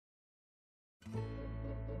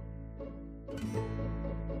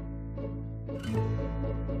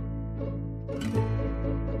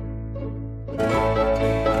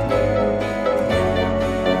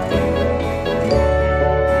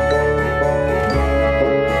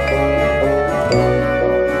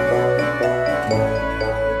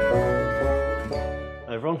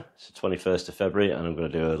21st of February, and I'm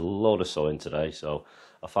going to do a load of sowing today. So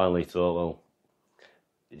I finally thought, well,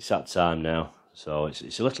 it's that time now. So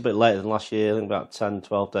it's a little bit later than last year. I think about 10,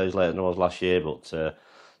 12 days later than it was last year, but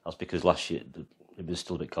that's because last year it was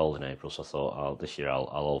still a bit cold in April. So I thought, this year I'll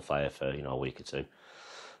hold fire for a week or two.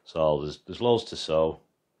 So there's loads to sow.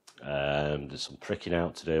 There's some pricking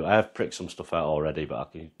out to do. I have pricked some stuff out already, but I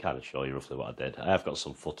can kind of show you roughly what I did. I have got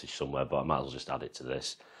some footage somewhere, but I might as well just add it to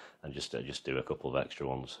this and just do a couple of extra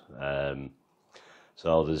ones.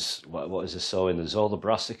 So there's what is the sowing? There's all the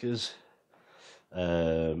brassicas,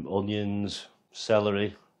 onions,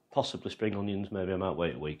 celery, possibly spring onions. Maybe I might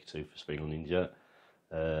wait a week or two for spring onions yet.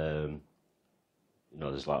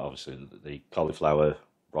 There's like obviously the cauliflower,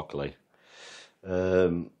 broccoli.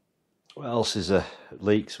 What else is there?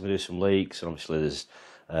 Leeks. I'm going to do some leeks. And obviously there's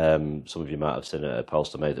some of you might have seen a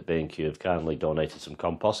post I made that B&Q have kindly donated some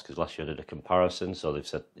compost, because last year I did a comparison, so they've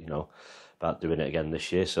said about doing it again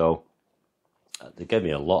this year. So they gave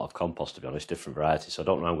me a lot of compost, to be honest, different varieties. So I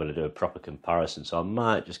don't know how I'm going to do a proper comparison. So I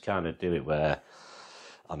might just kind of do it where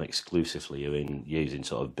I'm exclusively using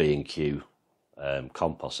sort of B&Q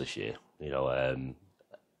compost this year, and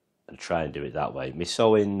try and do it that way. My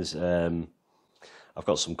sowings, I've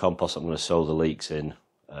got some compost I'm going to sow the leeks in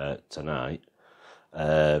tonight.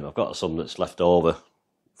 I've got some that's left over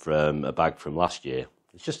from a bag from last year.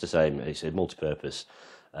 It's just the same. It's a multi-purpose,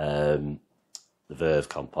 the Verve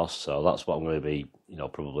compost. So that's what I'm going to be,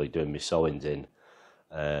 probably doing my sowings in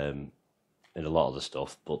a lot of the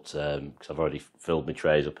stuff. But because I've already filled my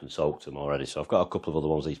trays up and soaked them already, so I've got a couple of other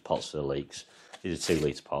ones. These pots for the leeks. These are 2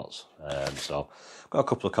 litre pots. So I've got a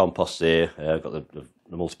couple of composts here. I've got the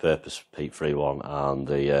multi-purpose peat-free one and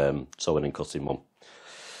the sowing and cutting one.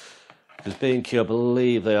 Because B&Q, I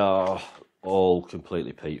believe they are all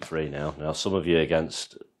completely peat-free now. Now, some of you are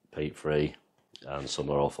against peat-free and some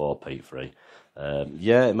are all for peat-free.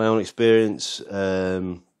 In my own experience,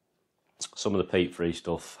 some of the peat-free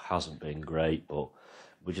stuff hasn't been great, but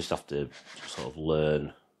we just have to sort of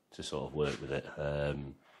learn to sort of work with it.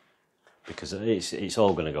 Because it's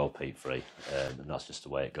all going to go peat-free, and that's just the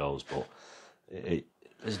way it goes. But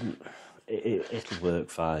it'll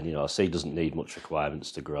work fine. A seed doesn't need much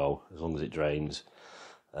requirements to grow as long as it drains.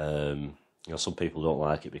 Some people don't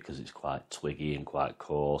like it because it's quite twiggy and quite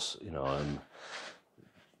coarse.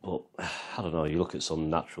 But I don't know. You look at some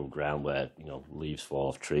natural ground where leaves fall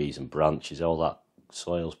off trees and branches. All that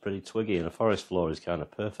soil's pretty twiggy, and a forest floor is kind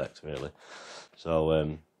of perfect, really. So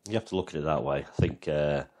you have to look at it that way. I think.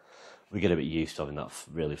 We get a bit used to having that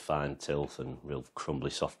really fine tilth and real crumbly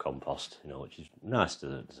soft compost, which is nice to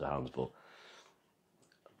the hands, but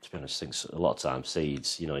to be honest, I think a lot of times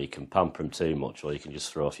seeds, you can pamper them too much, or you can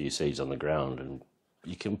just throw a few seeds on the ground, and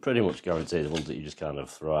you can pretty much guarantee the ones that you just kind of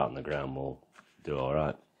throw out on the ground will do all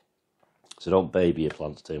right. So don't baby your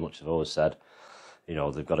plants too much. I've always said,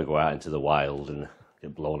 they've got to go out into the wild and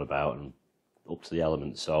get blown about and up to the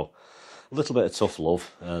elements. So a little bit of tough love,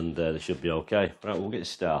 and they should be okay. Right, we'll get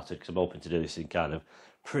started, because I'm hoping to do this in kind of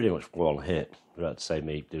pretty much one hit, right, to save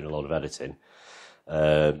me doing a lot of editing.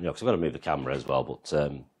 Because I've got to move the camera as well, but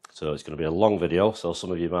so it's going to be a long video, so some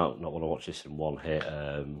of you might not want to watch this in one hit.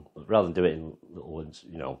 But rather than do it in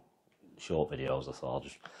little, short videos, I thought I'll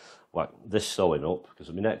just whack this sowing up, because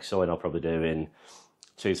my next sowing I'll probably do in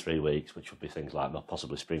 2-3 weeks, which would be things like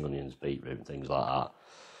possibly spring onions, beetroot, and things like that.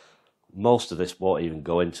 Most of this won't even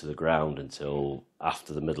go into the ground until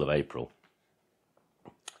after the middle of April.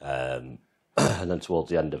 And then towards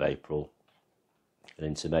the end of April and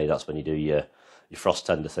into May, that's when you do your frost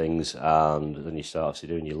tender things, and then you start obviously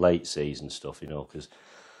doing your late season stuff, because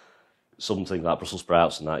something like Brussels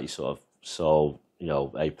sprouts and that, you sort of sow,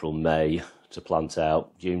 April, May to plant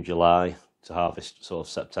out, June, July to harvest sort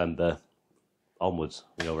of September onwards,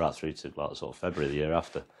 right through to like sort of February the year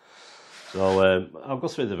after. So I'll go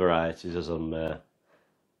through the varieties as I'm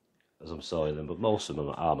sowing them, but most of them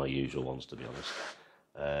are my usual ones, to be honest.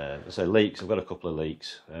 I say leeks. I've got a couple of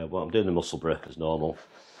leeks. Well, I'm doing the Musselburgh as normal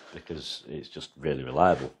because it's just really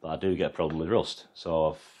reliable. But I do get a problem with rust,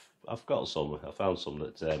 so I've got some. I found some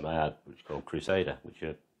that I had, which is called Crusader, which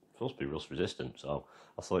are supposed to be rust resistant. So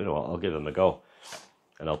I thought, I'll give them a go,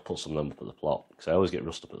 and I'll put some of them up at the plot, because I always get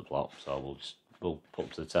rust up at the plot. So we'll put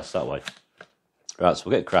them to the test that way. Right, so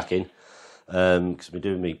we'll get cracking. Because we're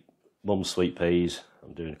doing me mum's sweet peas.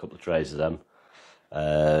 I'm doing a couple of trays of them,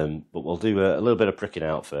 but we'll do a little bit of pricking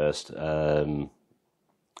out first, and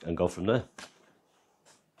go from there.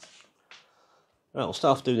 Right, we'll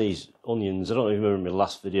start off doing these onions. I don't even remember in my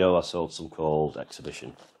last video I sold some called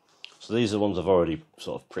Exhibition. So these are the ones I've already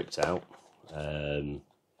sort of pricked out. So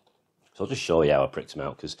I'll just show you how I pricked them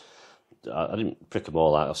out, because I didn't prick them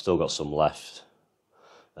all out. I've still got some left.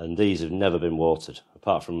 and these have never been watered,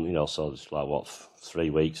 apart from, you know, so it's like, what, 3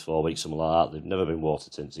 weeks, 4 weeks, something like that. They've never been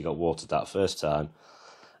watered since. They got watered that first time,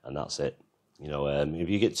 and that's it. You know, if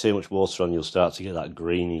you get too much water on, you'll start to get that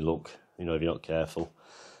greeny look, you know, if you're not careful.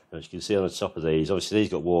 And as you can see on the top of these, obviously these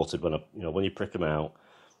got watered when, you know, when you prick them out,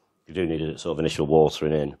 you do need a sort of initial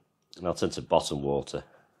watering in, and I'll tend to bottom water.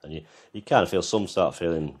 And you kind of feel, some start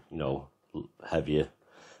feeling, you know, heavier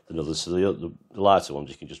than others. So the lighter ones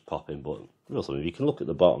you can just pop in. But real thing, if you can look at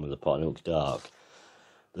the bottom of the pot and it looks dark,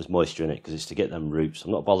 there's moisture in it, because it's to get them roots.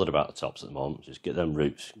 I'm not bothered about the tops at the moment, just get them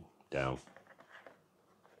roots down.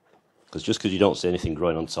 Because just because you don't see anything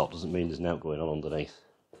growing on top doesn't mean there's nothing going on underneath.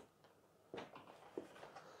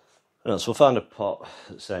 Right, so we'll find a pot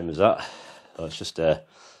the same as that. So it's just a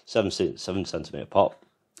 7cm pot.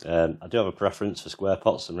 I do have a preference for square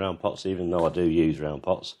pots and round pots, even though I do use round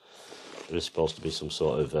pots. There is supposed to be some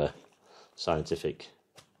sort of scientific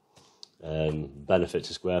benefit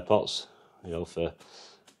to square pots. You know, for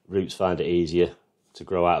roots find it easier to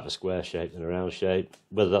grow out of a square shape than a round shape.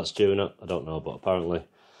 Whether that's true or not, I don't know, but apparently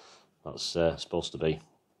that's supposed to be,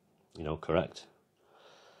 you know, correct.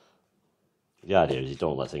 The idea is you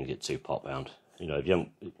don't let things get too pot bound. You know, if you're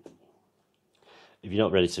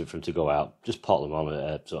not ready for them to go out, just pot them on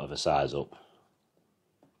a sort of a size up.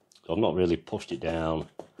 So I've not really pushed it down.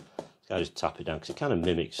 I just tap it down, because it kind of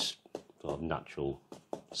mimics sort of natural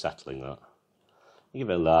settling. That you give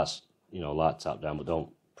it a light, you know, light tap down, but don't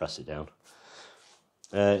press it down.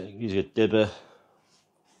 Use a dibber,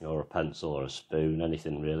 you know, or a pencil or a spoon,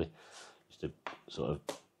 anything really, just to sort of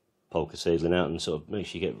poke a seedling out and sort of make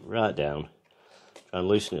sure you get right down. Try and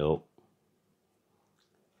loosen it up.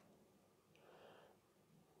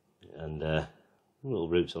 And little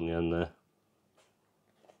roots on the end there.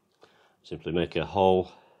 Simply make a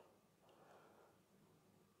hole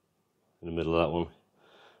in the middle of that one.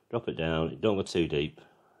 Drop it down. Don't go too deep,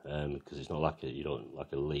 because it's not like you don't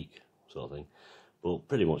like a leak sort of thing. But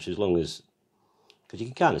pretty much as long as, because you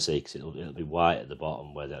can kind of see, because it'll be white at the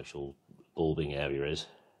bottom where the actual bulbing area is.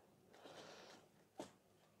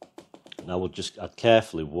 Now I'd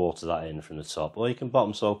carefully water that in from the top, or you can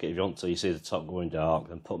bottom soak it if you want to. You see the top going dark,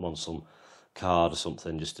 then put them on some card or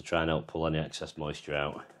something just to try and help pull any excess moisture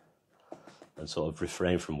out, and sort of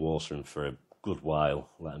refrain from watering for a good while.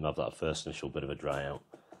 Let them have that first initial bit of a dry out,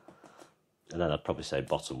 and then I'd probably say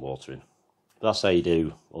bottom watering. But that's how you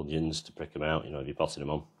do onions to prick them out. You know, if you're potting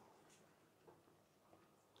them on.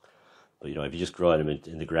 But you know, if you're just growing them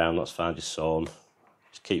in the ground, that's fine. Just sow them.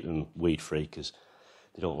 Just keep them weed free, because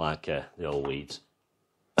they don't like the old weeds.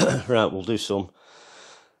 Right, we'll do some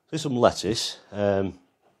lettuce.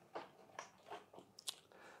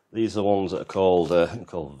 These are the ones that are called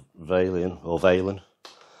Vailan or Vailan.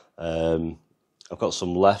 I've got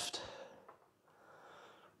some left,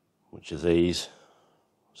 which are these.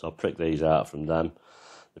 So I'll prick these out from them.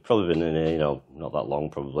 They've probably been in here, you know, not that long,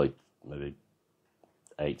 probably maybe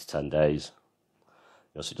 8 to 10 days.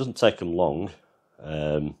 You know, so it doesn't take them long.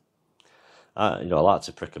 You know, I like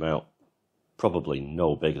to prick them out probably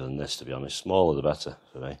no bigger than this, to be honest. Smaller the better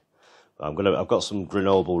for me. But I've got some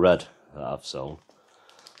Grenoble red that I've sown.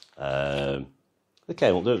 They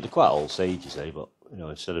came up, they're quite old seeds, you see, but you know,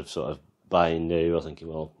 instead of sort of buying new, I'm thinking,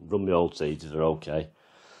 well, run my old seeds if they're okay.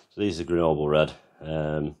 So these are Grenoble red.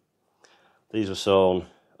 These were sown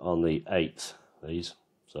on the 8th, these.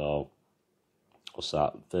 So what's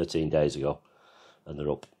that, 13 days ago, and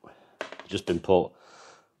they're up. Just been put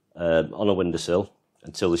on a windowsill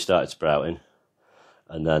until they started sprouting,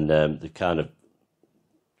 and then they've kind of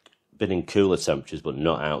been in cooler temperatures but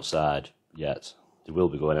not outside yet. They will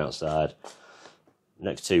be going outside.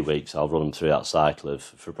 Next 2 weeks I'll run them through that cycle of,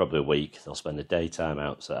 for probably a week, they'll spend the daytime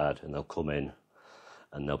outside and they'll come in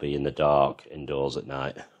and they'll be in the dark indoors at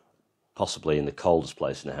night, possibly in the coldest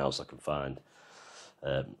place in the house I can find,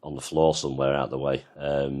 on the floor somewhere out the way,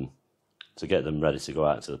 to get them ready to go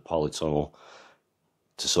out to the polytunnel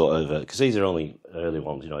to sort of, because these are only early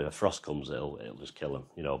ones, you know, if a frost comes it'll just kill them,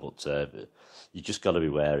 you know, but you just got to be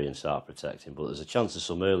wary and start protecting. But there's a chance of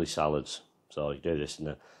some early salads, so you do this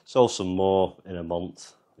and sow some more in a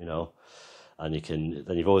month, you know, and you can,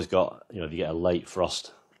 then you've always got, you know, if you get a late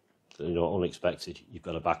frost, you know, unexpected, you've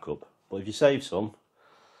got a backup. But if you save some,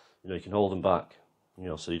 you know, you can hold them back, you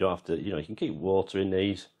know, so you don't have to, you know, you can keep watering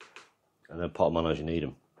these and then pot them on as you need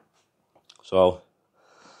them. So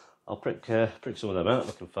I'll prick some of them out if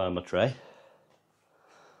I can find my tray.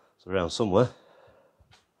 It's around somewhere.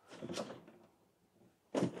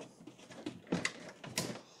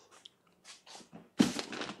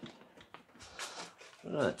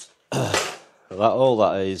 Right. All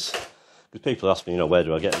that is, because people ask me, you know, where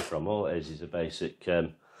do I get them from? All it is a basic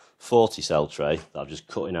 40 cell tray that I've just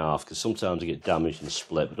cut in half, because sometimes they get damaged and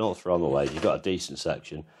split, but don't throw them away. You've got a decent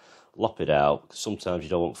section, lop it out, because sometimes you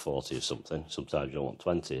don't want 40 or something, sometimes you don't want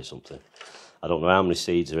 20 or something. I don't know how many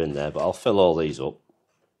seeds are in there, but I'll fill all these up.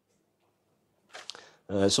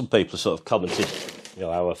 Some people have sort of commented, you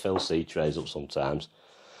know, how I fill seed trays up sometimes.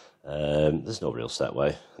 There's no real set way.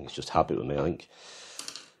 I think it's just habit with me, I think.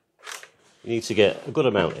 You need to get a good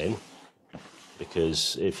amount in,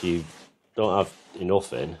 because if you don't have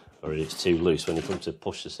enough in, or it's too loose, when you come to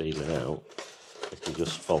push the seedling out, it can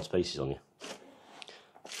just fall to pieces on you.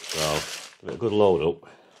 So, give it a good load up.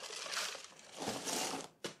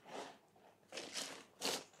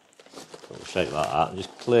 Shake like that, and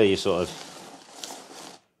just clear your sort of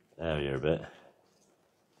area a bit.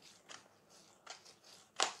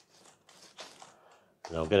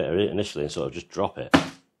 And I'll get it initially and sort of just drop it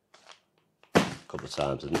a couple of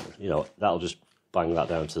times, and you know, that'll just bang that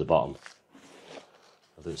down to the bottom.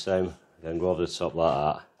 I'll do the same, again go over the top like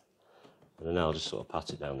that, and then I'll just sort of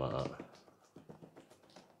pat it down like that.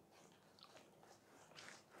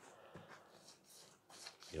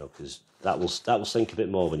 You know, because that will sink a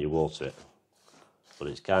bit more when you water it, but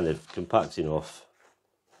it's kind of compact enough.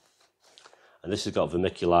 And this has got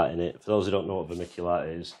vermiculite in it. For those who don't know what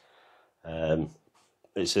vermiculite is,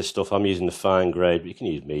 it's this stuff. I'm using the fine grade, but you can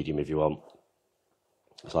use medium if you want.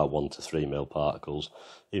 It's like 1 to 3 mil particles.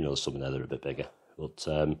 You know, there's some in there that are a bit bigger, but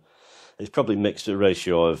it's probably mixed at a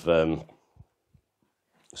ratio of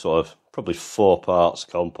sort of probably 4 parts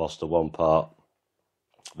compost to 1 part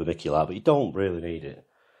vermiculite, but you don't really need it.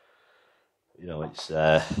 You know, it's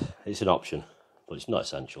an option, but it's not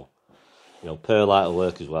essential. You know, perlite will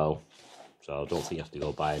work as well, so I don't think you have to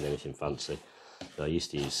go buying anything fancy. You know, I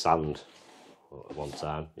used to use sand at one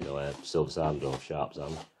time, you know, silver sand or sharp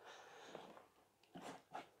sand.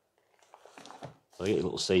 So get your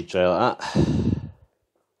little seed tray like that.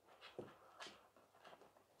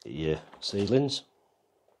 Get your seedlings.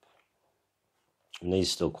 And these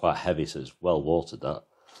are still quite heavy, so it's well watered, that.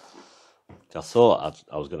 I thought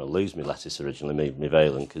I was going to lose my lettuce originally, my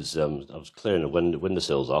Vailan, because I was clearing the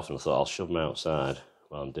windowsills off, and I thought I'll shove them outside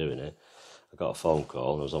while I'm doing it. I got a phone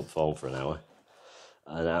call, and I was on the phone for an hour,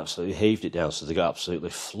 and I absolutely heaved it down, so they got absolutely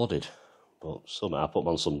flooded. But somehow I put them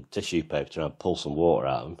on some tissue paper to try and pull some water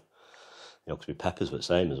out of them. You know, because my peppers were the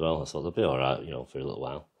same as well. I thought they'll be all right, you know, for a little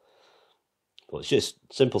while. But it's just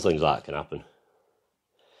simple things like that can happen.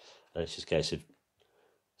 And it's just a case of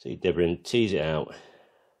seed dibbering, tease it out.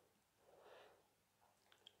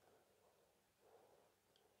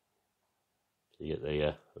 You get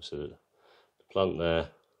the plant there,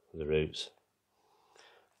 the roots,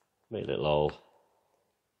 make a little hole.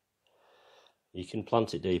 You can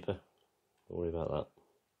plant it deeper, don't worry about that.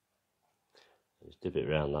 Just dip it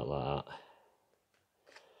around that like that.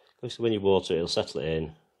 Because when you water it, it'll settle it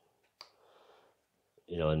in.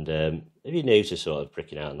 You know, and if you're new to sort of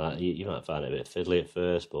pricking out and that, you might find it a bit fiddly at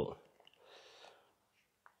first, but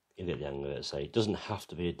you'll get the hang of it. Say, it doesn't have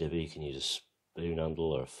to be a dibby, you can use a spoon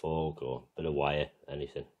handle or a fork or a bit of wire,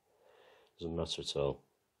 anything. Doesn't matter at all.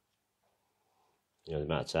 You know, the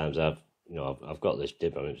amount of times I've got this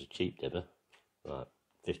dibber, I mean, it was a cheap dibber, like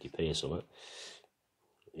 50p or something.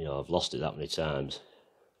 You know, I've lost it that many times.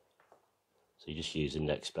 So you just use the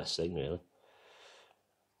next best thing, really.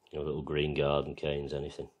 You know, little green garden canes,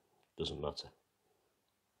 anything. Doesn't matter.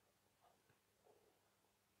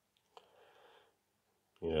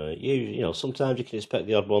 You know, sometimes you can expect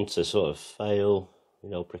the odd one to sort of fail, you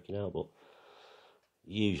know, pricking out, but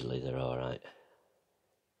usually they're alright.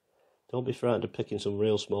 Don't be frightened of picking some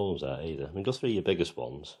real small ones out either. I mean, go through your biggest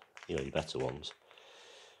ones, you know, your better ones.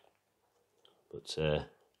 But,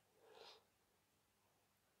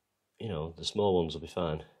 you know, the small ones will be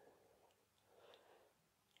fine.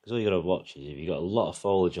 Because all you got to watch is if you've got a lot of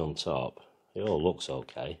foliage on top, it all looks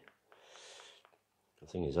okay. The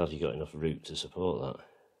thing is, have you got enough root to support that?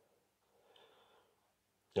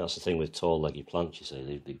 That's the thing with tall leggy plants, you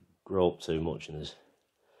see, they grow up too much and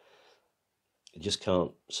they just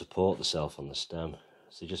can't support themselves on the stem,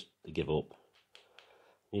 so they give up.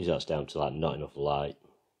 Usually that's down to like not enough light.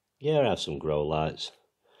 Yeah, I have some grow lights,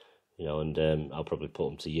 you know, and I'll probably put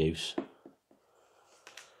them to use.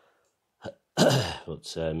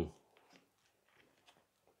 But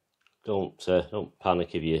don't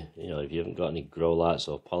panic if you haven't got any grow lights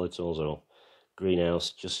or polytunnels or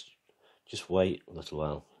greenhouse. Just wait a little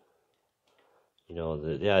while. You know,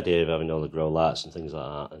 the idea of having all the grow lights and things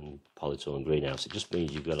like that and polytunnel and greenhouse, it just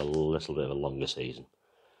means you've got a little bit of a longer season.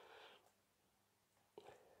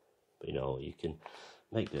 But you know, you can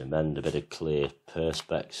make the amend a bit of clear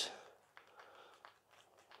perspex.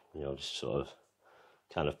 You know, just sort of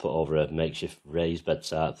kind of put over a makeshift raised bed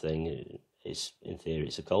type thing. It's, in theory,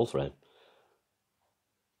 it's a cold frame.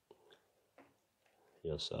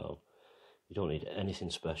 You know, so you don't need anything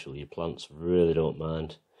special. Your plants really don't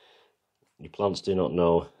mind. Your plants do not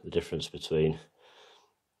know the difference between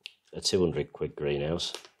a 200 quid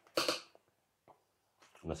greenhouse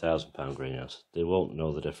and a £1,000 greenhouse. They won't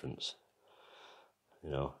know the difference. You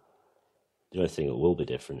know, the only thing that will be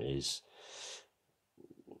different is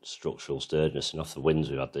structural sturdiness, and off the winds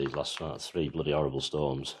we've had these last 3 bloody horrible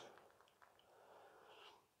storms.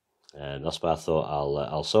 And that's why I thought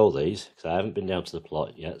I'll sow these, because I haven't been down to the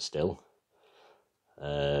plot yet still.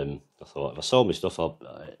 I thought if I sow my stuff,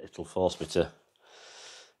 it'll force me to,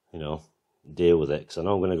 you know, deal with it, because I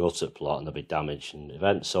know I'm going to go to the plot and there'll be damage, and if I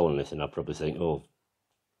hadn't sown anything I'd probably think, oh,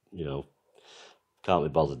 you know, can't be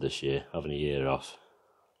bothered this year, having a year off.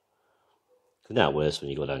 It's not worse when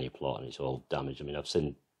you go down your plot and it's all damaged. I mean, I've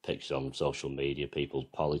seen pictures on social media, people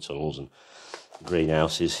polytunnels and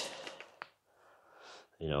greenhouses,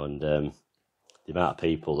 you know, and the amount of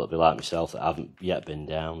people that be like myself that haven't yet been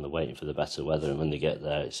down, they're waiting for the better weather, and when they get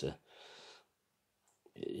there, it's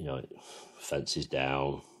you know, fences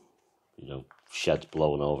down, you know, sheds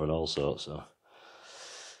blown over and all sorts. So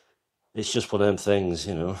it's just one of them things,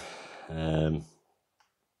 you know.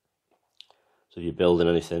 So if you're building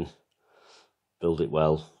anything, build it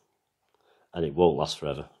well, and it won't last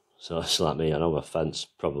forever. So it's like me, I know my fence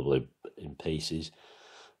probably in pieces.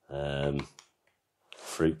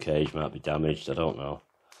 Fruit cage might be damaged, I don't know.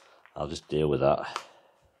 I'll just deal with that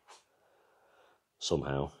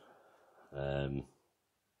somehow, and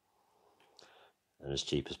as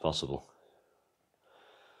cheap as possible.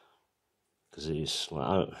 Because it's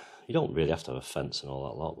like, you don't really have to have a fence and all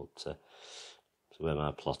that lot, but so where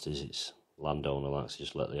my plot is, it's landowner likes to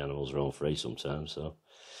just let the animals roam free sometimes, so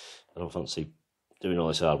I don't fancy doing all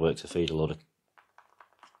this hard work to feed a load of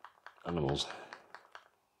animals.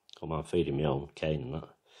 I'm feeding my own cane and that,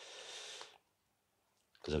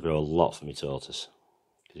 because I grow a lot for my tortoise,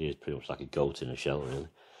 because he is pretty much like a goat in a shell, really.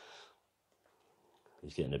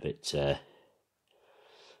 He's getting a bit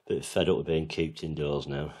fed up with being cooped indoors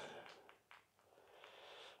now,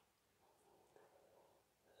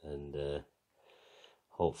 and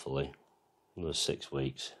hopefully another 6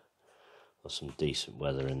 weeks or some decent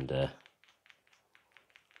weather, and I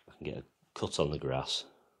can get a cut on the grass,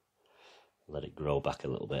 let it grow back a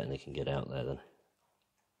little bit, and they can get out there then.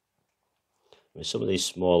 I mean, some of these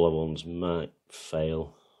smaller ones might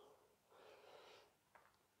fail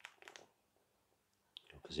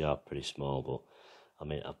because they are pretty small, but I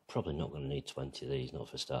mean, I'm probably not going to need 20 of these, not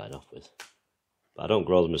for starting off with. But I don't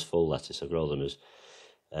grow them as full lettuce, I grow them as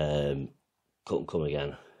cut and come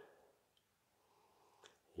again.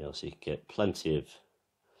 You know, so you can get plenty of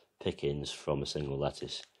pickings from a single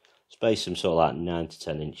lettuce. Space them sort of like 9 to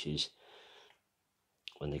 10 inches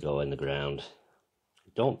when they go in the ground.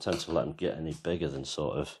 Don't tend to let them get any bigger than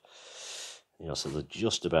sort of, you know, so they're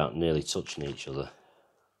just about nearly touching each other.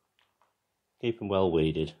 Keep them well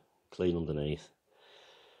weeded, clean underneath.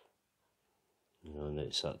 You know, and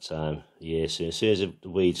it's that time of year. So as soon as the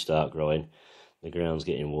weeds start growing, the ground's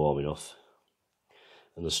getting warm enough,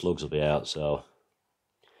 and the slugs will be out. So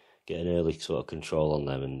get an early sort of control on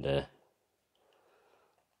them and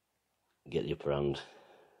get the upper hand.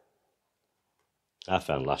 I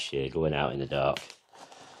found last year going out in the dark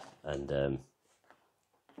and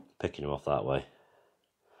picking them off that way.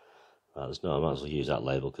 Right, there's no, I might as well use that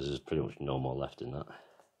label because there's pretty much no more left in that.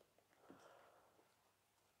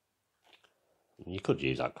 You could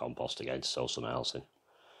use that compost again to sow something else in.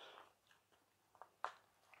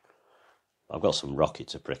 I've got some rocket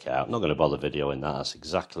to prick out. I'm not going to bother videoing that, that's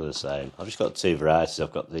exactly the same. I've just got 2 varieties.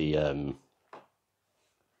 I've got the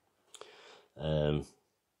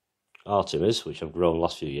Artimes, which I've grown the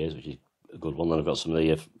last few years, which is a good one. Then I've got some of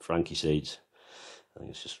the Frachi seeds. I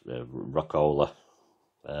think it's just Rocola.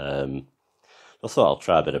 I thought I'll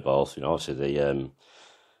try a bit of both. You know, obviously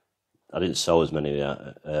I didn't sow as many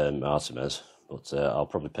Artimes, but I'll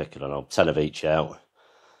probably pick, I don't know, 10 of each out.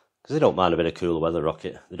 Because they don't mind a bit of cooler weather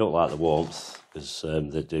rocket. They don't like the warmth, because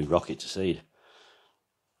they do rocket to seed.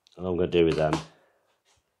 And I'm going to do with them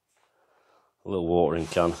a little watering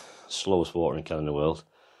can, slowest watering can in the world,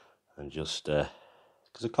 and just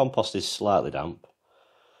because the compost is slightly damp,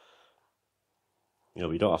 you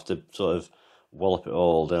know, you don't have to sort of wallop it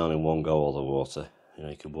all down in one go, all the water. You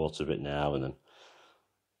know, you can water a bit now and then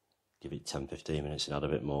give it 10-15 minutes and add a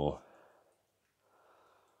bit more,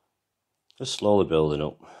 just slowly building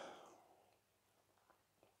up.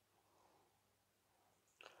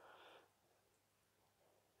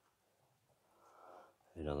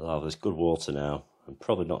 You know, they'll have this good water now, I'm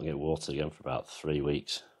probably not going to get watered again for about 3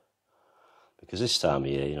 weeks. Because this time of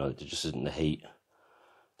year, you know, there just isn't the heat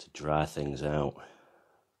to dry things out.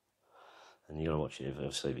 And you've got to watch it,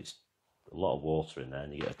 obviously, if it's a lot of water in there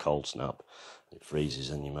and you get a cold snap, it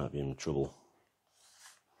freezes, and you might be in trouble.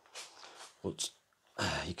 But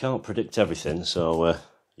you can't predict everything, so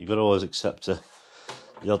you've got to always accept the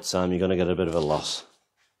odd time you're going to get a bit of a loss.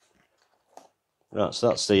 Right, so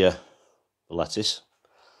that's the lettuce.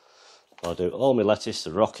 I'll do all my lettuce,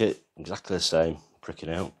 the rocket, exactly the same,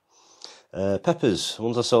 pricking out. Peppers, the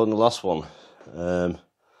ones I sowed in the last one. A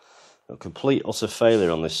complete utter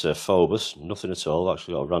failure on this phobos, nothing at all. I've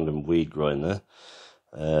actually got a random weed growing there.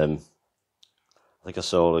 I think I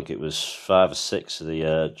saw like it was 5 or 6 of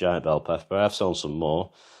the giant bell pepper, but I have sown some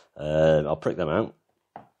more. I'll prick them out.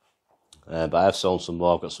 But I have sown some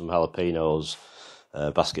more. I've got some jalapenos,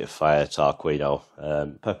 basket of fire, tarquino.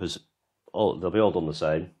 Peppers, they'll be all done the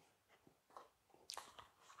same.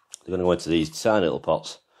 They're going to go into these tiny little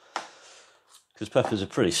pots. Because peppers are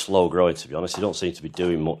pretty slow growing, to be honest. They don't seem to be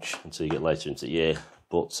doing much until you get later into the year.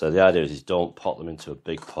 But the idea is don't pot them into a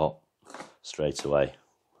big pot straight away.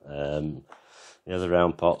 The other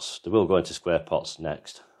round pots, they will go into square pots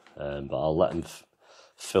next. But I'll let them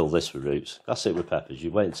fill this with roots. That's it with peppers.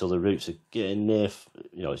 You wait until the roots are getting near,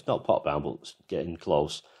 you know, it's not pot bound, but it's getting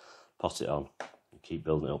close. Pot it on and keep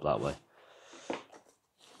building it up that way.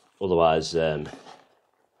 Otherwise,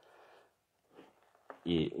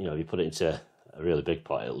 you put it into a really big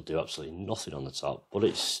pot, it'll do absolutely nothing on the top, but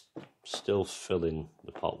it's still filling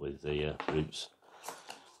the pot with the roots.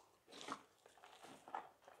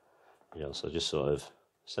 You know, so just sort of,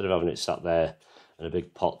 instead of having it sat there in a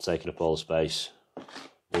big pot taking up all the space,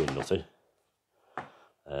 doing nothing,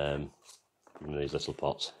 in these little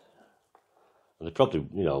pots. And they probably,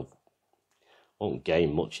 you know, won't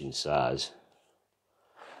gain much in size.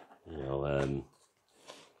 You know,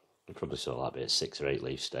 probably sort of like be at 6 or 8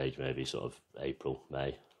 leaf stage, maybe sort of April,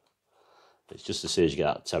 May. It's just as soon as you get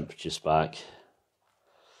that temperature spike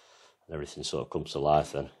and everything sort of comes to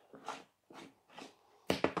life then.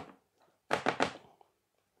 I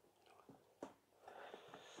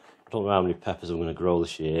don't know how many peppers I'm going to grow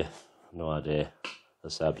this year, no idea.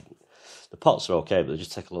 As I said, the pots are okay, but they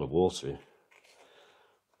just take a lot of water in.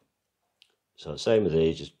 So same with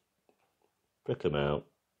these, just prick them out.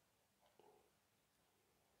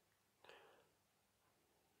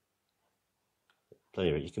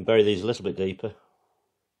 Plenty of it. You can bury these a little bit deeper.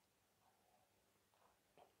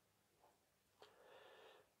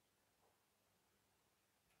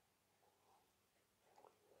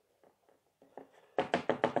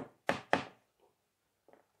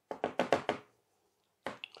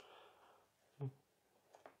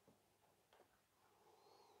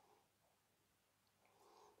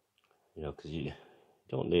 You know, because you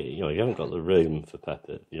don't need, you know, you haven't got the room for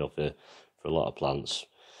pepper, you know, for a lot of plants.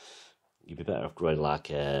 You'd be better off growing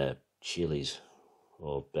like chilies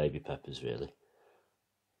or baby peppers, really,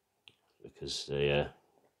 because they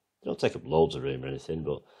don't take up loads of room or anything,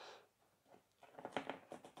 but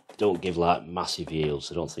they don't give like massive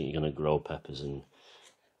yields. I don't think you're going to grow peppers and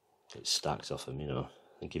get stacks off them, you know.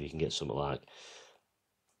 I think if you can get something like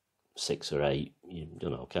 6 or 8, you're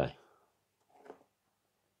doing okay.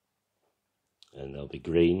 And they'll be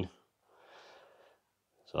green.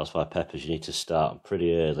 So that's why peppers, you need to start them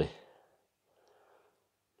pretty early,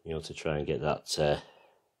 you know, to try and get that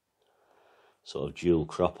sort of dual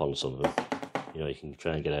crop on some of them. You know, you can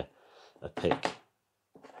try and get a pick,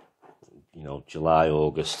 you know, July,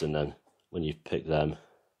 August, and then when you pick them,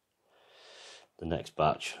 the next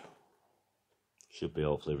batch should be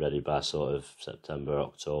hopefully ready by sort of September,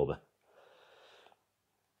 October,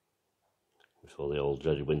 before the old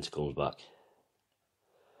dreaded winter comes back.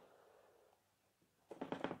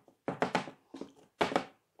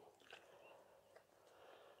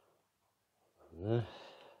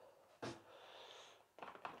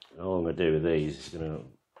 All I'm going to do with these is going to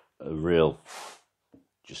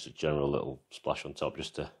just a general little splash on top,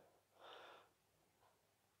 just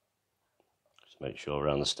make sure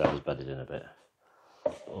around the stem's bedded in a bit.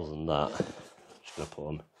 Other than that, I'm just going to put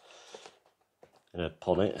them in a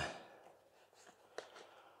ponnet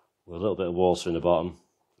with a little bit of water in the bottom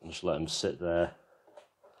and just let them sit there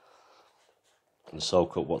and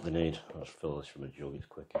soak up what they need. I'll just fill this from a jug, it's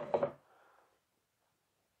quick.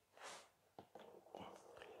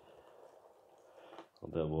 A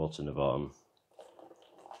bit of water in the bottom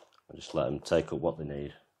and just let them take up what they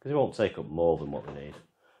need, because they won't take up more than what they need,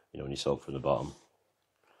 you know, when you soak from the bottom,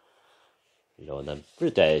 you know. And then for a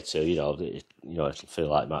day or two, you know, it'll feel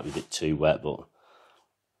like it might be a bit too wet, but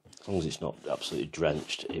as long as it's not absolutely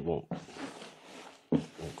drenched, it won't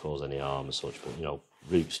won't cause any harm as such, but you know,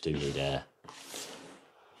 roots do need air.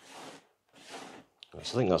 Right,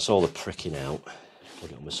 so I think that's all the pricking out. I'll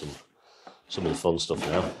get on with some of the fun stuff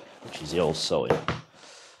now, which is the old sowing.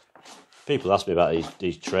 People ask me about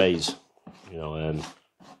these trays, you know,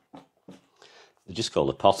 they're just called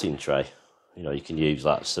a potting tray. You know, you can use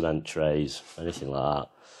like cement trays, anything like that.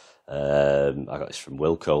 I got this from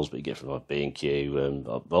Wilco's, but you get it from like B&Q and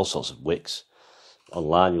all sorts of wicks.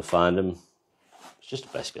 Online you'll find them. It's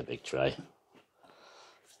just basically a big tray.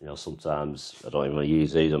 You know, sometimes I don't even want to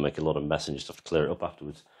use these. I'll make a lot of mess and just have to clear it up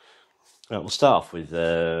afterwards. Right, we'll start off with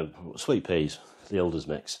sweet peas, the Hildas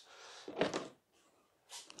mix.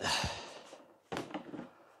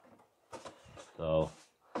 So,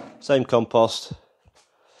 same compost.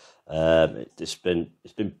 It's been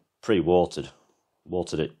pre-watered.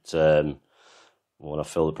 Watered it when I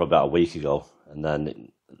filled it probably about a week ago, and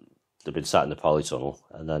then they've been sat in the polytunnel,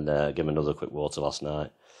 and then gave them another quick water last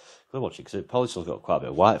night. I'm watching because the polytunnel's got quite a bit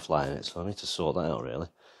of whitefly in it, so I need to sort that out really.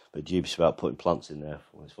 But dubious about putting plants in there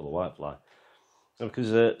when it's full of whitefly. And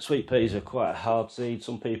because sweet peas are quite a hard seed,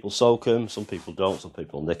 some people soak them, some people don't, some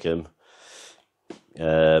people nick them.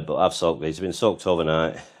 But I've soaked these. They've been soaked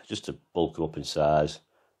overnight just to bulk them up in size.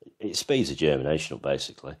 It speeds the germination up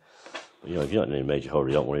basically. But, you know, if you're not in any major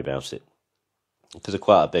hurry, don't worry about it. Because they're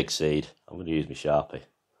quite a big seed, I'm going to use my Sharpie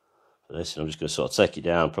for this, and I'm just going to sort of take it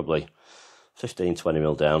down, probably 15-20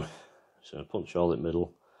 mil down. So I'm going to punch a hole in the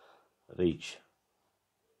middle of each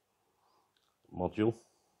module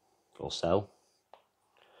or cell.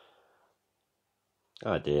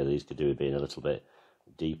 Ideally, these could do with being a little bit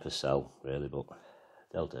deeper cell, really, but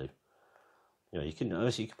they'll do. You know, you can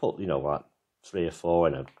put, you know, like 3 or 4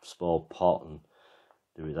 in a small pot and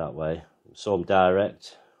do it that way. Sow them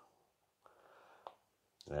direct.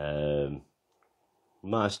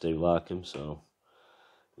 Mice do like them, so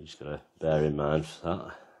you just got to bear in mind for that.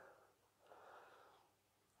 I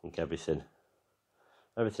think everything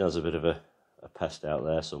has a bit of a pest out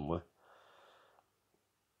there somewhere.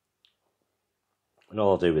 And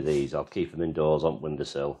all I'll do with these, I'll keep them indoors on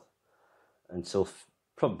windowsill until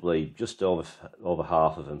probably just over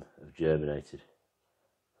half of them have germinated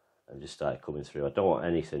and just started coming through. I don't want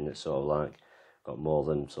anything that's sort of like got more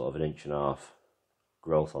than sort of 1.5 inches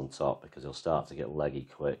growth on top, because they'll start to get leggy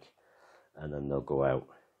quick and then they'll go out.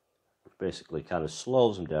 Which basically kind of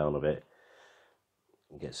slows them down a bit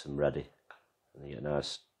and gets them ready. And you get a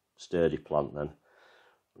nice sturdy plant then.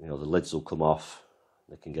 You know, the lids will come off,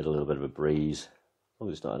 they can get a little bit of a breeze, as long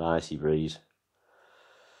as it's not an icy breeze,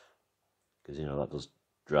 because you know that does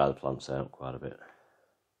dry the plants out quite a bit.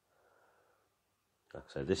 Like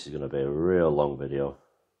I say, this is going to be a real long video.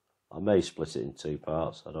 I may split it in 2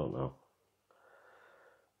 parts, I don't know.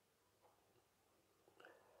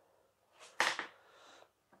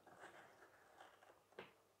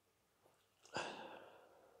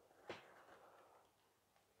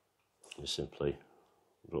 Just simply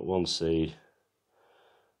put 1 seed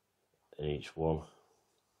in each one.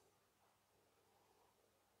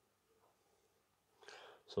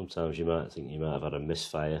 Sometimes you might think you might have had a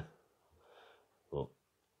misfire, but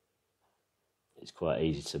it's quite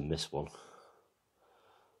easy to miss one.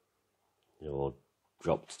 You know, or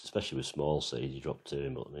dropped, especially with small seeds, you drop 2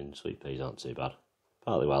 in, but I mean, sweet peas aren't too bad.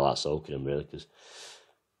 Partly why I like soaking them really, because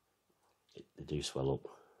they do swell up.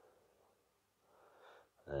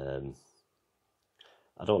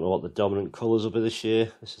 I don't know what the dominant colours will be this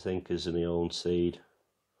year. This I think is in my own seed.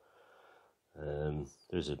 For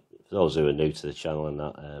those who are new to the channel and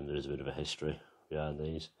that, there is a bit of a history behind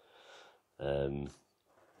these. Mum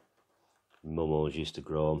always used to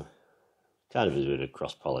grow them. Kind of a bit of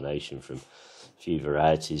cross-pollination from a few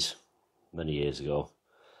varieties many years ago.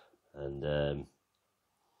 And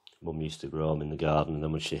Mum used to grow them in the garden, and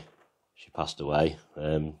then when she passed away,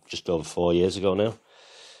 just over 4 years ago now.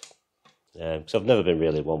 Because I've never been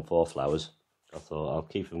really one for flowers. I thought I'll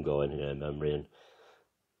keep them going in her memory,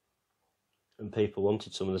 and people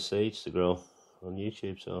wanted some of the seeds to grow on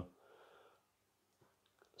YouTube, so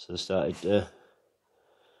they started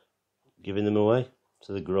giving them away.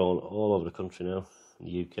 So they're grown all over the country now, in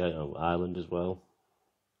the UK, Ireland as well,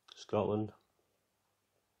 Scotland.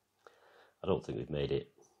 I don't think we've made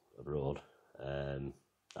it abroad.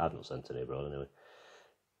 I've not sent any abroad anyway.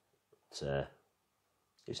 But,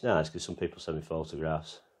 it's nice because some people send me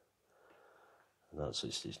photographs, and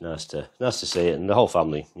it's nice to see it. And the whole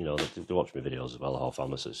family, you know, they watch my videos as well. The whole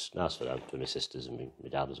family, so it's nice for them, for my sisters and my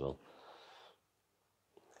dad as well.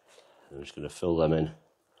 I'm just going to fill them in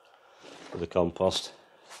with the compost.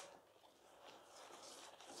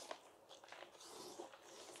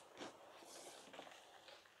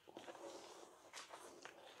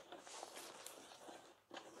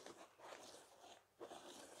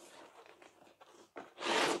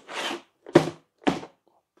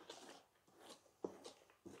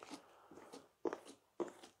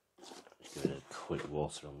 quick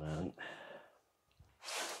water on there.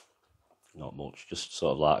 Not much, just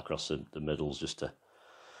sort of like across the middles, just to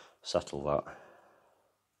settle that.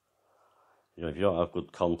 You know, if you don't have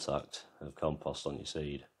good contact of compost on your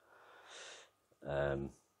seed, that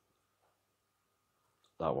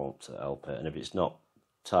won't help it. And if it's not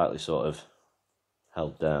tightly sort of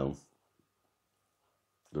held down,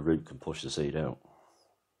 the root can push the seed out,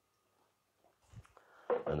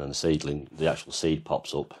 and then the actual seed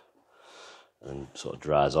pops up and sort of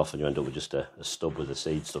dries off, and you end up with just a stub with the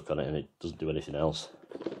seed stuck on it, and it doesn't do anything else.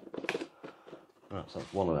 Right, so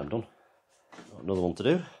that's one of them done. Got another one to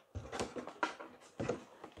do.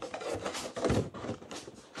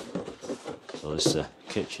 So this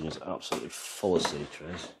kitchen is absolutely full of seed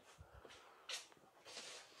trays.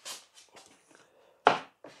 At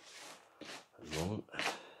the moment,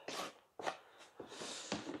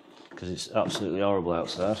 because it's absolutely horrible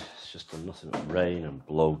outside. It's just done nothing but rain and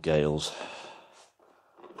blow gales.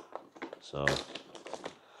 So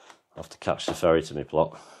I'll have to catch the ferry to my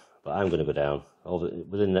plot, but I'm going to go down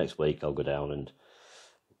within the next week. I'll go down and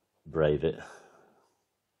brave it.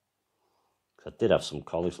 I did have some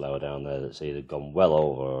cauliflower down there that's either gone well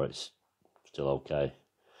over or it's still okay.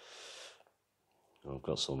 I've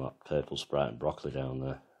got some of that purple Sprite and broccoli down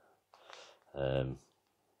there.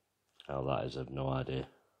 How that is, I've no idea.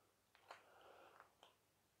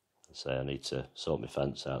 I say I need to sort my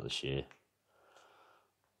fence out this year.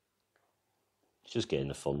 It's just getting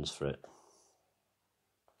the funds for it.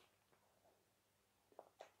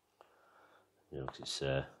 You know, 'cause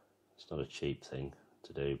it's not a cheap thing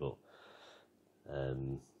to do, but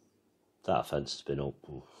that fence has been up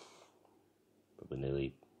probably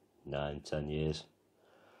nearly 9-10 years.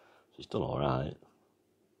 So it's done alright.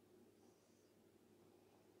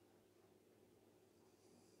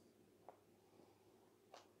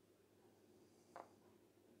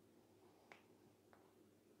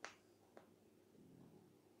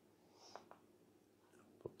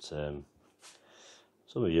 But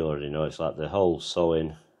some of you already know it's like the whole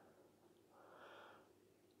sowing,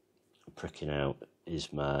 pricking out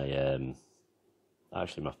is my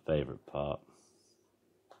actually my favourite part.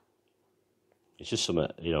 It's just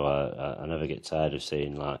something, you know, I never get tired of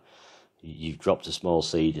seeing, like, you've dropped a small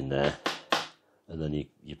seed in there and then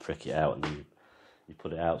you prick it out and then you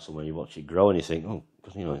put it out somewhere, you watch it grow and you think, oh,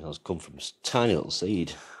 you know, that's come from a tiny little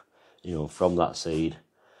seed. You know, from that seed,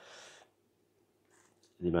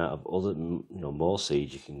 the amount of other, you know, more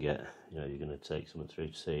seeds you can get. You know, you're going to take something through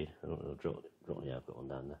to seed. I don't know, yeah, I've got one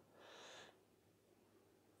down there.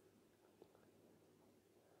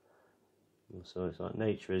 So it's like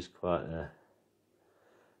nature is quite an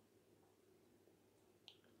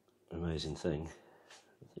amazing thing.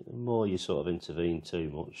 I think the more you sort of intervene too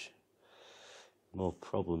much, the more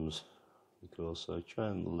problems grow. So try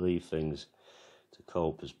and leave things to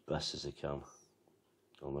cope as best as they can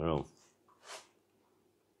on their own.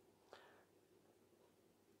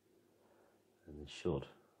 And they should.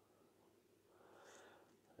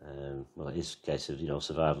 Well, it is a case of, you know,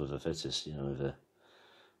 survival of the fittest. You know,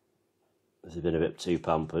 if they've been a bit too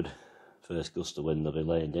pampered, first gust of wind they'll be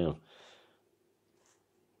laying down.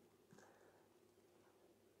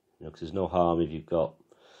 You know, because there's no harm if you've got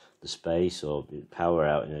the space or power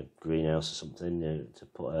out in a greenhouse or something, you know, to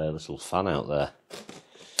put a little fan out there,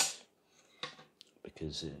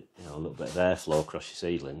 because you know, a little bit of airflow across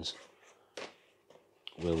your seedlings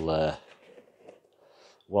will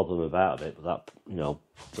wobble them about a bit, but that, you know,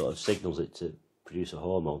 sort of signals it to produce a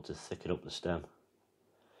hormone to thicken up the stem.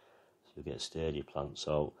 You get a sturdy plant.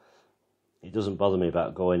 So it doesn't bother me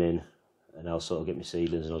about going in and I'll sort of get my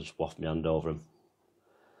seedlings and I'll just waft my hand over them.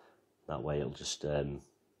 That way it'll just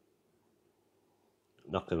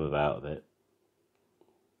knock them about a bit,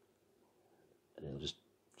 and it'll just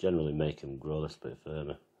generally make them grow a little bit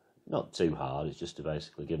firmer. Not too hard, it's just to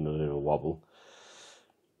basically give them a bit of a wobble.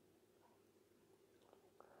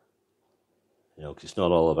 You know, because it's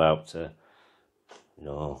not all about, you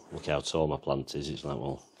know, look how tall my plant is. It's like,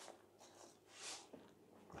 well,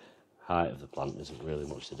 height of the plant isn't really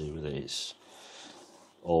much to do with it. It's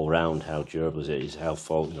all round how durable is it, is how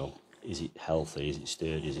full, you know, is it healthy, is it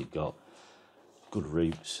sturdy, has it got good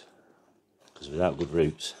roots? Because without good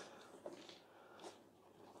roots,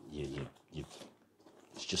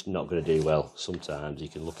 it's just not going to do well. Sometimes you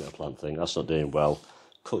can look at a plant and think, that's not doing well,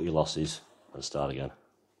 cut your losses and start again.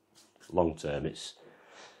 Long term, it's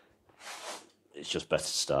just better to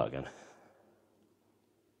start again.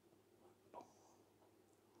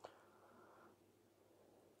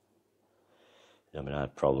 I mean, I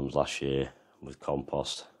had problems last year with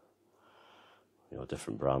compost, you know, a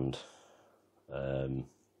different brand. There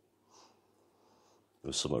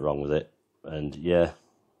was something wrong with it, and yeah,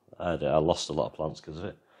 I lost a lot of plants because of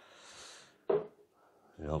it.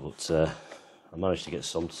 You know, but I managed to get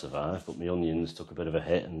some to survive, but my onions took a bit of a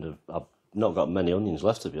hit, and I've not got many onions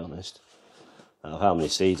left, to be honest. Out of how many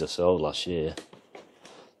seeds I sowed last year,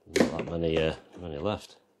 not that many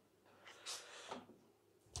left.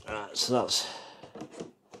 Right, so that's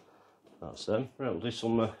them. Right, we'll do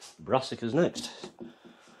some Brassicas next.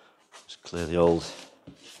 Just clear the old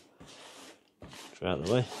tray out of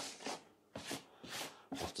the way.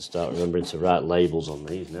 I'll have to start remembering to write labels on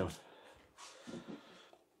these now.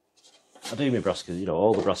 I do my brassicas, you know,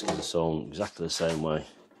 all the brassicas are sown exactly the same way.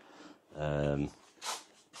 So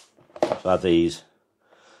I have these,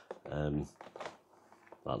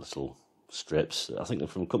 like little strips. I think they're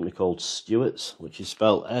from a company called Stewart's, which is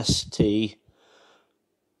spelled S-T-E-W-A-R-T.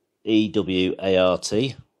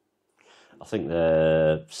 I think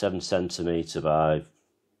they're 7 centimetre by,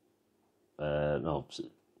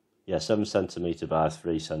 7 centimetre by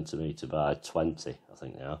 3 centimetre by 20, I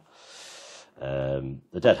think they are.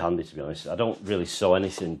 They're dead handy, to be honest. I don't really sow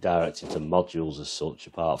anything direct into modules as such,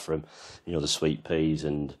 apart from, you know, the sweet peas,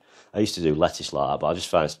 and I used to do lettuce like that, but I just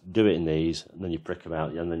find do it in these, and then you prick them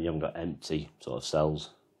out, and then you haven't got empty sort of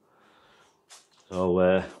cells. So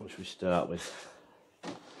what should we start with?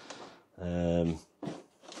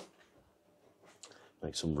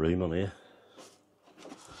 Make some room on here.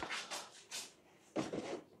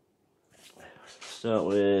 Start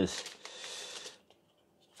with,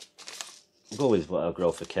 I'll go with what I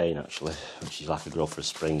grow for cane actually, which is like I grow for a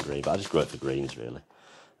spring green, but I just grow it for greens really.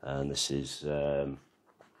 And this is,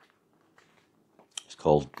 it's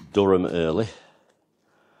called Durham Early.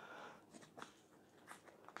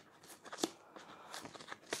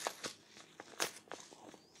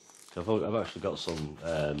 So I've actually got some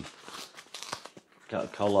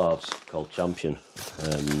collards called Champion.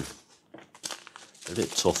 They're a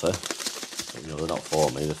bit tougher. You know, they're not for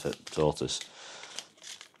me, they're for tortoise.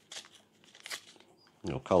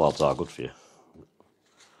 You know, collards are good for you.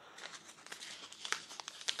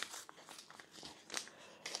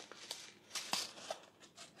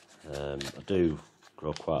 I do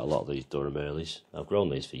grow quite a lot of these Durham Earlies. I've grown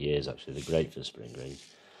these for years actually, they're great for spring greens.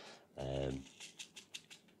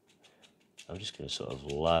 I'm just going to sort of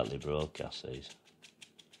lightly broadcast these.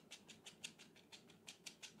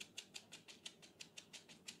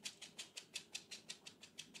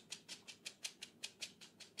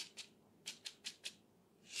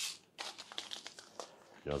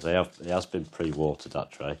 You know, it has been pre-watered,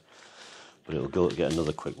 that tray, but it'll go get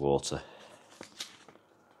another quick water.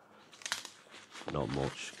 Not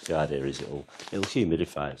much. The idea is it'll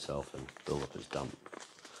humidify itself and build up its damp,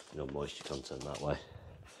 you know, moisture content that way.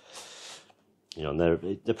 You know, and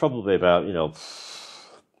they're probably about, you know,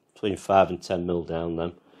 between 5 and 10 mil down.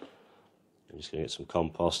 Then I'm just going to get some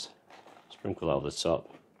compost, sprinkle that over the top,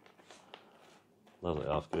 level it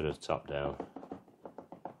off, go to the top down.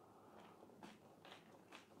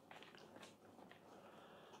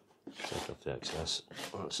 Take off the excess,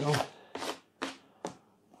 like so.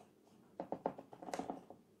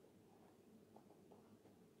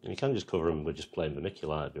 And you can just cover them with just plain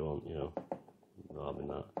vermiculite if you want, you know, not having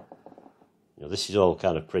that. You know, this is all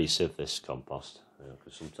kind of pre-sieve, this compost,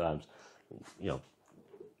 because sometimes, you know,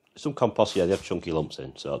 some compost, yeah, they have chunky lumps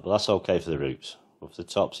in, so, but that's okay for the roots. But for the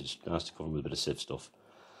tops, it's nice to cover them with a bit of sieve stuff.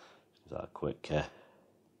 Give that a quick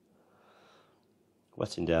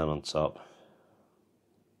wetting down on top.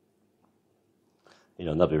 You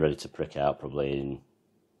know, and they'll be ready to prick out probably in,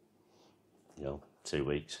 you know, 2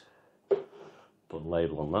 weeks. Put a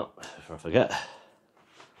label on that before I forget.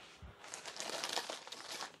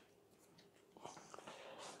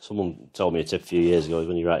 Someone told me a tip a few years ago is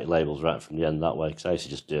when you write your labels right from the end that way, because I used to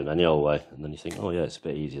just do them any old way, and then you think, oh yeah, it's a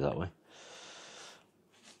bit easier that way.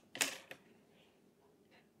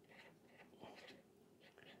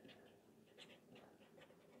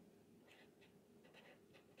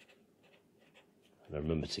 And I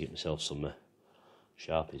remember to get myself some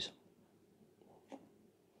Sharpies.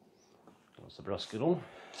 That's the brassica done.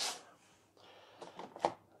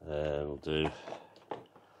 We'll do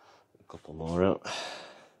a couple more out.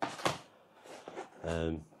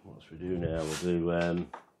 What should we do now? We'll do I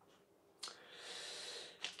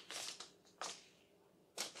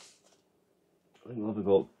think we'll have a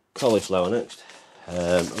go at cauliflower next.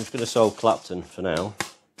 I'm just going to sow Clapton for now.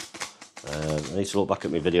 I need to look back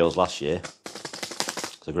at my videos last year,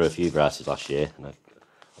 because I grew a few varieties last year, and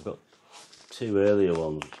I've got 2 earlier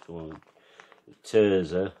ones.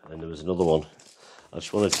 Terza, and there was another one. I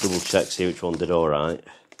just wanted to double check, see which one did alright,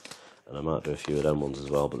 and I might do a few of them ones as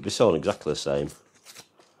well, but they'll be sold exactly the same.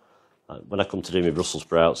 When I come to do my Brussels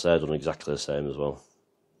sprouts, they're done exactly the same as well.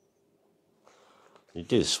 You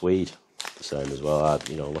do the Swede the same as well,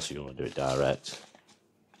 you know, unless you want to do it direct.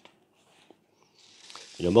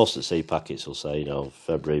 You know, most of the seed packets will say, you know,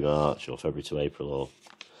 February, March, or February to April, or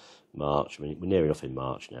March. I mean, we're near enough in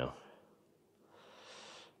March now.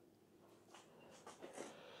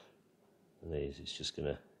 And these, it's just going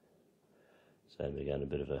to, same again, a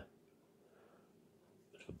bit of a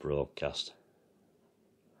broadcast.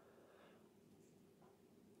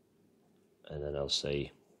 And then I'll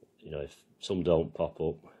see, you know, if some don't pop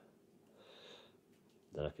up,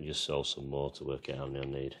 then I can just sow some more to work out how many I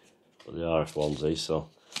need. But they are F1s these, so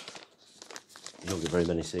you don't get very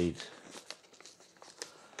many seeds.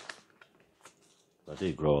 I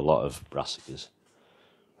do grow a lot of Brassicas.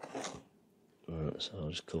 Right, so I'll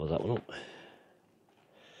just cover that one up.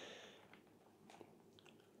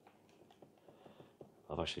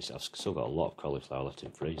 I've still got a lot of cauliflower left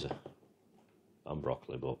in freezer and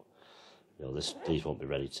broccoli, but you know, these won't be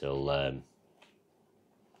ready till well,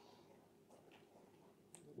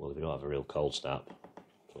 if we don't have a real cold snap,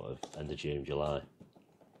 sort of end of June, July.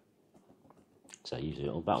 So usually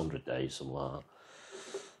about 100 days, something like that.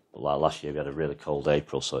 But like last year we had a really cold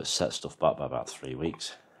April, so it set stuff back by about 3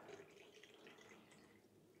 weeks.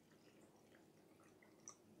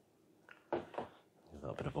 Give that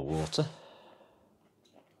a bit of a water.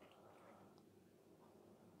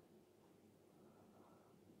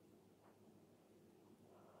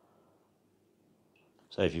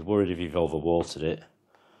 So if you're worried if you've overwatered it,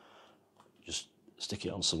 just stick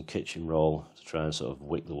it on some kitchen roll to try and sort of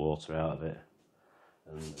wick the water out of it.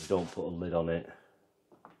 And don't put a lid on it.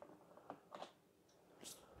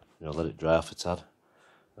 You know, let it dry off a tad.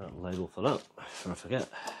 That label for that, before I forget.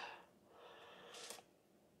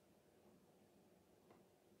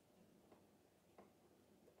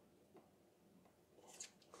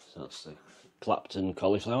 So that's the Clapton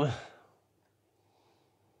cauliflower.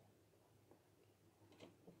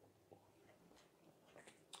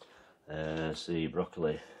 See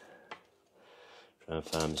broccoli. Try and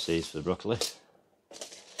find my seeds for the broccoli.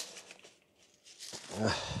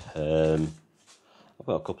 I've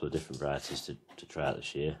got a couple of different varieties to try out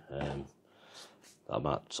this year. I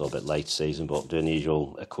might sow a bit later season, but doing the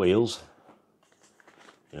usual Aquiles.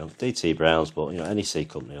 You know, DT Browns, but you know, any seed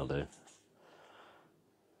company will do.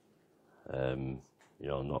 You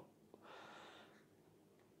know,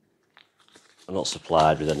 I'm not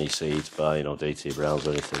supplied with any seeds by, you know, DT Browns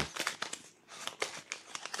or anything.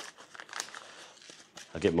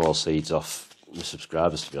 I get more seeds off my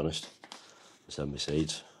subscribers, to be honest. They send me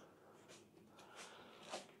seeds.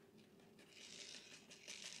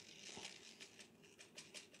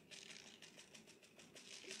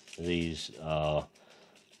 These are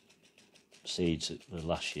seeds of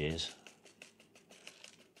last year's,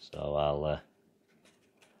 so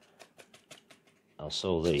I'll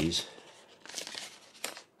sow these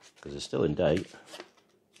because they're still in date,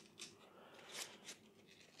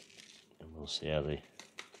 and we'll see how they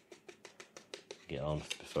get on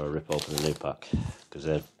before I rip open a new pack, because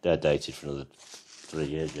they're dated for another 3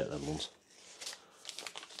 years yet, them ones.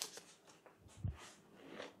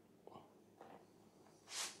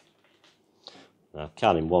 Now,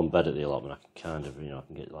 can in one bed at the allotment, I can kind of, you know, I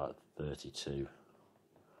can get like 32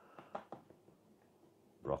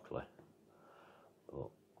 broccoli, but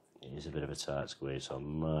it is a bit of a tight squeeze, so I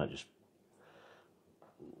might just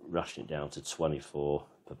ration it down to 24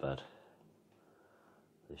 per bed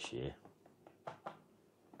this year.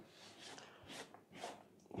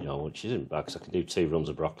 You know, which isn't bad, because I can do 2 runs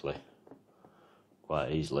of broccoli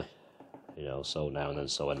quite easily. You know, sow now and then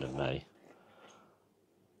sow end of May.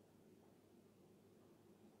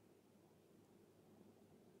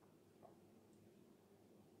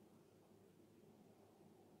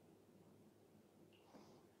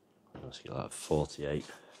 Let's get like 48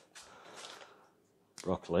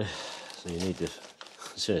 broccoli. So you need this.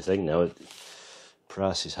 It's the only thing now.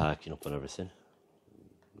 Price is hiking up on everything.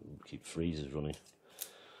 Keep freezers running.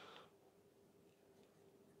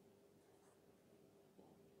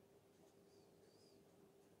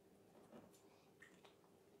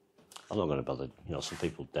 I'm not going to bother. You know, some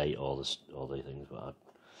people date all these things, but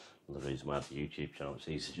another reason why I have the YouTube channel, it's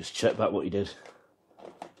easy to just check back what you did.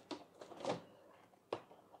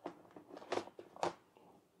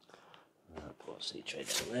 Seed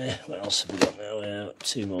trays in there. What else have we got now?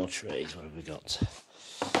 2 more trays. What have we got?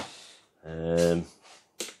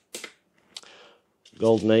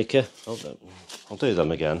 Golden Acre. I'll do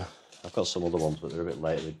them again. I've got some other ones, but they're a bit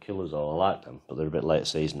later. The killers all, I like them, but they're a bit later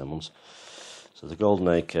season, them ones. So the Golden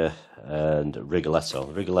Acre and Rigoletto.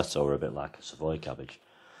 The Rigoletto are a bit like a Savoy cabbage.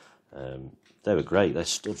 They were great. They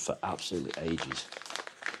stood for absolutely ages.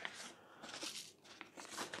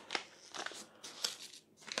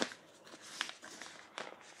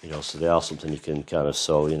 You know, so they are something you can kind of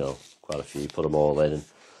sow, you know, quite a few, put them all in, and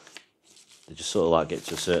they just sort of like get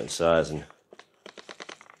to a certain size and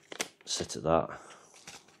sit at that.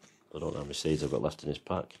 I don't know how many seeds I've got left in this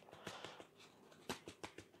pack.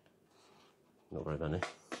 Not very many.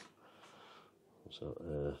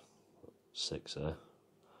 So 6 there.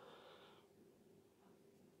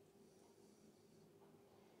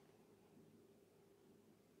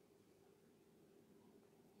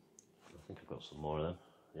 I think I've got some more of them.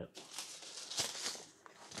 Yep.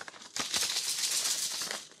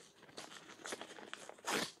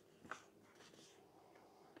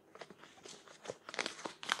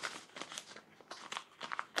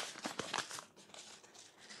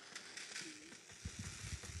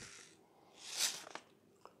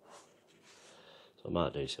 So I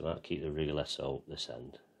might do so. I might keep the Rigoletto this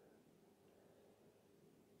end.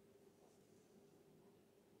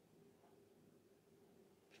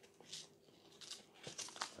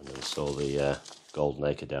 And then sow the golden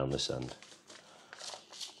acre down this end.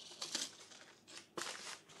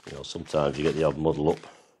 You know, sometimes you get the odd muddle up.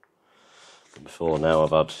 But before now I've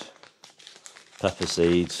had pepper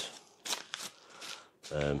seeds,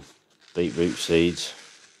 beetroot seeds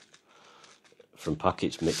from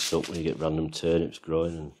packets mixed up, where you get random turnips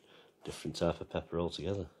growing and different type of pepper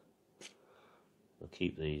altogether. I'll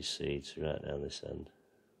keep these seeds right down this end.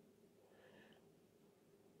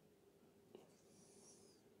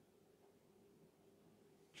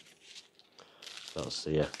 That's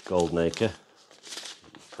the golden acre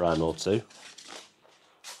Primo 2. Get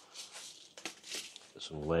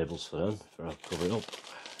some labels for them before I cover it up.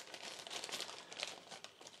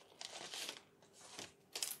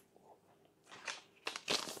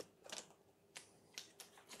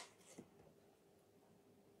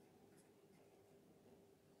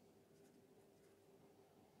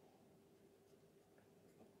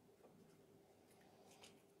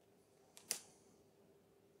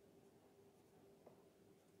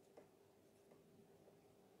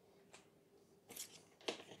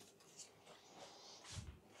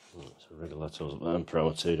 So Rigoletto's up there and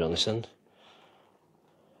Primo 2 down this end.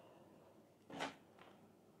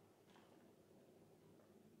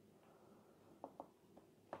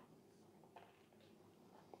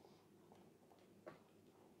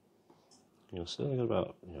 You'll see I got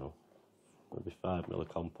about, you know, maybe 5 mil of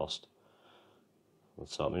compost on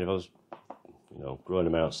top. I mean, if I was, you know, growing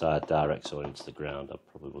them outside direct sowing into the ground, I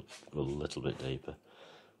probably would go a little bit deeper.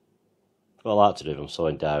 What I like to do if I'm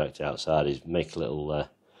sowing direct outside is make a little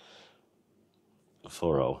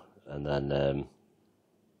furrow and then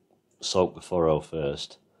soak the furrow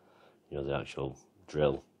first, you know, the actual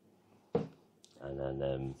drill, and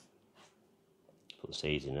then put the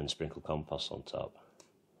seeds in and sprinkle compost on top.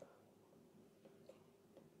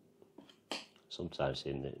 Sometimes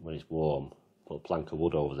when it's warm, put a plank of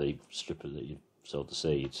wood over the strip that you sowed the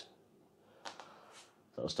seeds.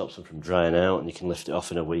 That'll stop them from drying out, and you can lift it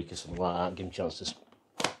off in a week or something like that, give them a chance to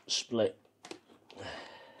split.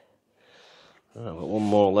 Right, I've got one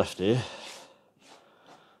more left here.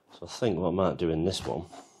 So I think what I might do in this one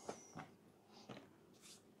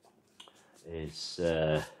is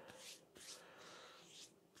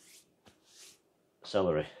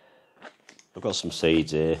celery. I've got some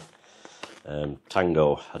seeds here.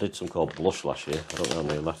 Tango. I did some called Blush last year. I don't know how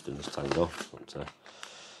many left in this Tango. But,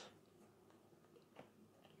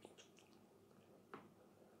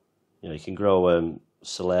 you know, you can grow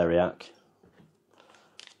celeriac.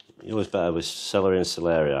 You're always better with celery and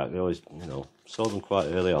celeriac. You always, you know, sow them quite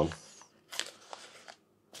early on.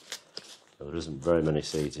 There isn't very many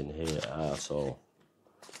seeds in here at all.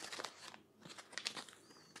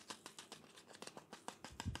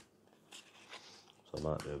 So I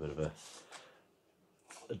might do a bit of a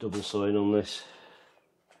double sowing on this.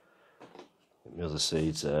 The other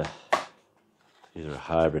seeds these are a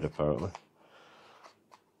hybrid apparently.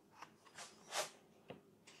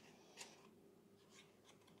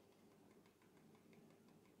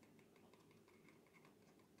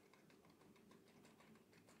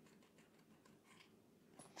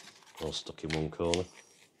 All stuck in one corner.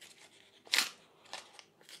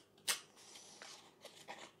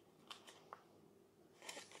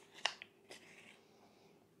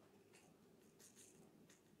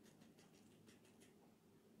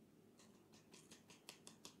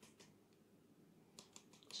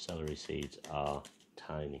 Celery seeds are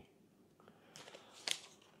tiny.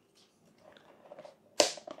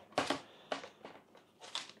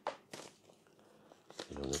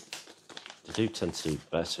 You know, they do tend to do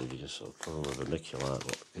better if you just sort of cover them with vermiculite,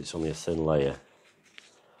 but it's only a thin layer.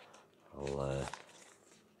 The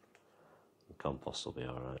compost will be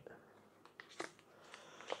alright.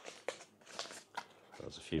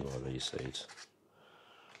 There's a few more of these seeds.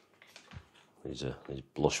 These are these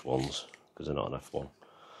blush ones because they're not an F1.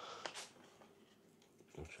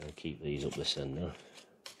 I'll try and keep these up this end now.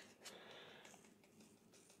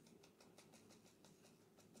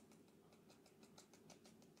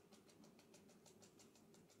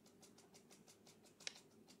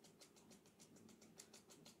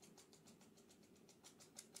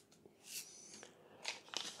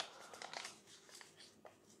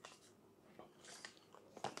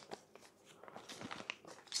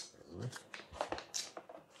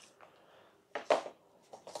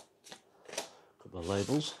 Couple of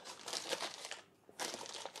labels.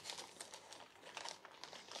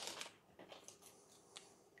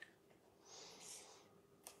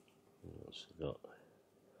 We've got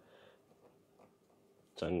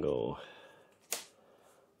Tango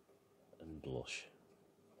and Blush.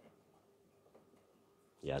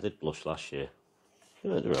 Yeah, I did Blush last year.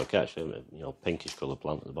 Yeah, they're okay actually. You know, pinkish colour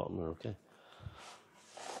plant at the bottom. They're okay.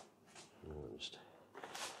 Just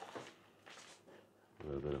a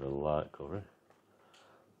little bit of a light cover.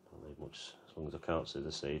 Don't need much. As long as I can't see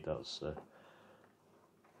the seed, that's good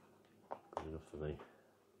enough for me.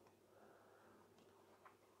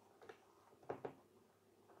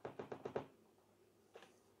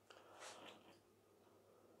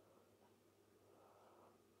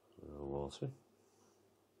 Water.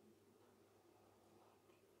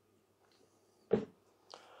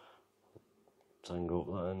 Tango up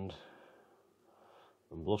that end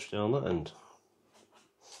and Blush down that end.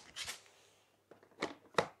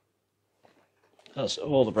 That's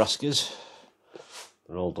all the Brassicas.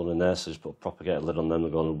 They're all done in there, so just put a propagator lid on them.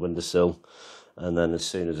 They're going on the windowsill, and then as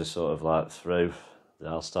soon as they're sort of like through,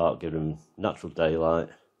 I'll start giving them natural daylight,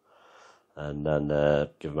 and then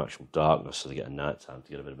give them actual darkness so they get a night time to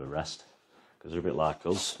get a bit of a rest. Because they're a bit like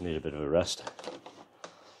us, need a bit of a rest.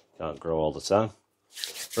 Can't grow all the time.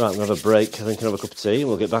 Right, we'll have a break, I think, and have a cup of tea, and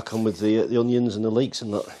we'll get back on with the onions and the leeks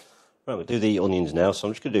and that. Right, we'll do the onions now, so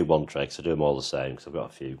I'm just going to do one tray, because I do them all the same, because I've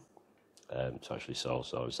got a few to actually sow.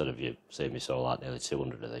 So instead of you seeing me sow like nearly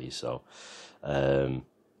 200 of these, so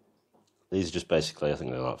these are just basically, I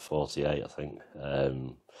think they're like 48, I think. They're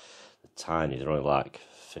tiny, they're only like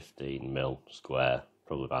 15mm square,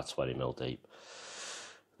 probably about 20mm deep.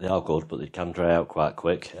 They are good, but they can dry out quite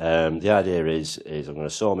quick. The idea is I'm going to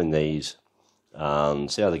sow them in these and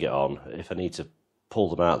see how they get on. If I need to pull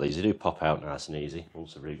them out, these they do pop out nice and easy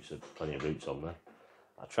once the roots have plenty of roots on there.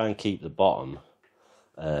 I try and keep the bottom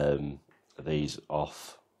of these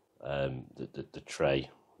off the tray.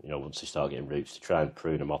 You know, once they start getting roots, to try and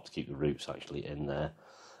prune them off to keep the roots actually in there.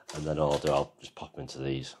 And then all I'll do, I'll just pop them into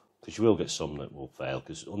these, because you will get some that will fail,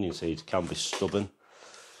 because onion seeds can be stubborn.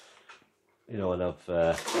 You know, and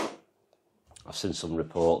I've seen some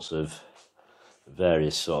reports of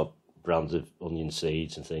various sort of brands of onion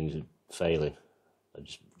seeds and things failing, and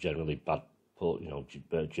just generally bad, you know,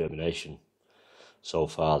 germination so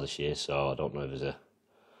far this year. So I don't know if there's a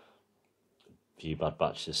few bad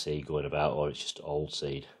batches of seed going about, or it's just old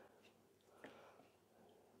seed.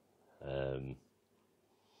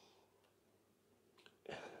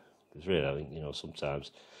 Because really, I think, you know,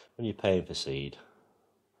 sometimes when you're paying for seed,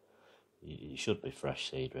 you should be fresh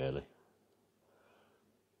seed, really.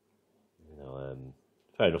 You know,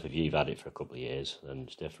 fair enough if you've had it for a couple of years, then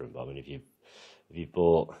it's different. But I mean, if you've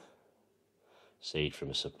bought seed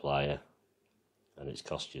from a supplier and it's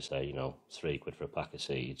cost you, say, you know, £3 for a pack of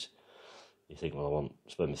seeds, you think, well, I want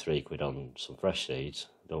to spend me £3 on some fresh seeds.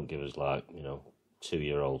 Don't give us, like, you know,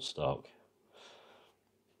 2-year-old stock.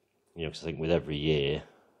 You know, because I think with every year,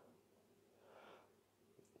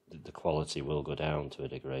 the quality will go down to a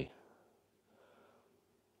degree.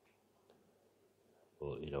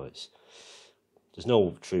 But, you know, there's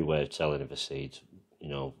no true way of telling if a seed's, you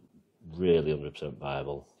know, really 100%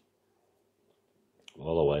 viable.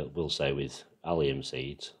 All I will say with allium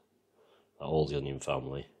seeds, all the onion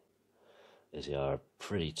family, is they are a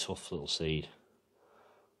pretty tough little seed.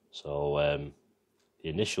 So the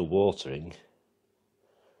initial watering,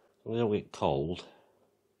 when they don't get cold,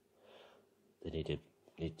 they need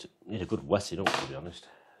a good wetting up, to be honest.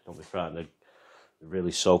 Don't be frightened of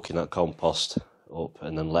really soaking that compost up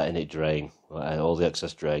and then letting it drain, all the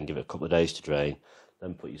excess drain, give it a couple of days to drain,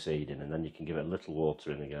 then put your seed in, and then you can give it a little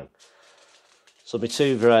water in again. So my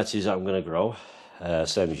two varieties that I'm going to grow,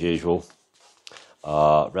 same as usual,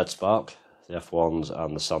 are Red Spark, the F1s,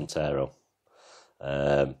 and the Santero.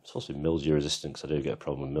 It's supposed to be mildew resistant, because I do get a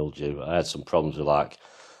problem with mildew. I had some problems with, like,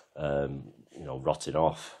 you know, rotting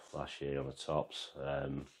off last year on the tops.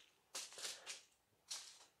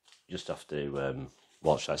 Just have to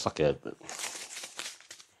watch that. It's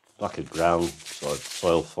like a ground sort of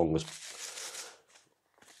soil fungus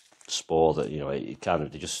spore that, you know, it kind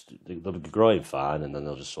of, they'll be growing fine, and then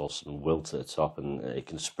they'll just all of a sudden wilt at the top, and it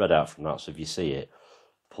can spread out from that. So if you see it,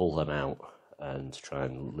 pull them out and try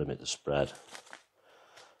and limit the spread.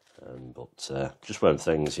 But just one of the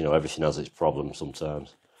things, you know, everything has its problems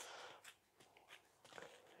sometimes.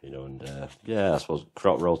 You know, and yeah, I suppose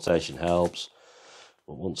crop rotation helps.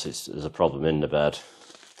 But once there's a problem in the bed,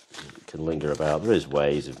 it can linger about. There is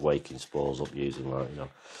ways of waking spores up using, like, you know,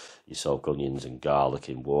 you soak onions and garlic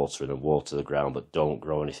in water and then water the ground, but don't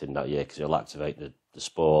grow anything that year because you'll activate the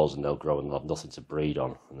spores and they'll grow and they'll have nothing to breed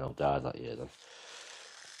on and they'll die that year then.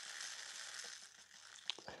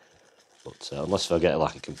 But unless I get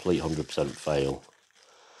like a complete 100% fail,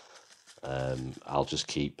 I'll just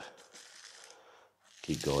keep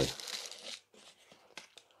going.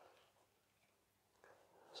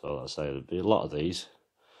 So let's say there'll be a lot of these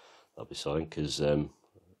I'll be sowing, because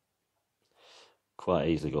quite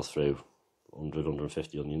easily go through 100,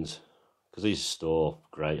 150 onions, because these store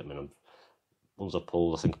great. I mean, ones I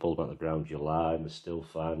think I pulled them out of the ground July and they're still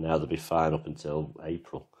fine now. They'll be fine up until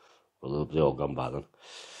April, but they'll be all gone by then.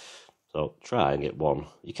 So try and get one.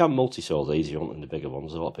 You can multi-sow these if you want in the bigger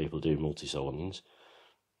ones. A lot of people do multi-sow onions,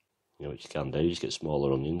 you know, which you can do. You just get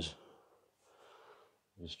smaller onions.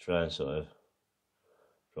 Just try and sort of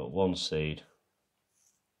drop one seed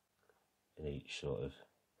in each sort of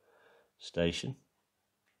station.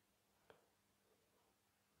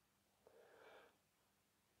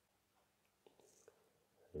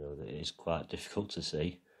 You know, it is quite difficult to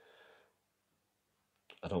see.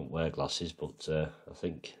 I don't wear glasses, but I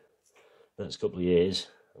think the next couple of years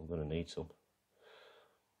I'm going to need some.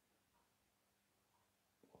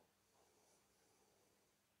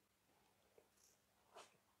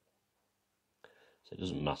 So it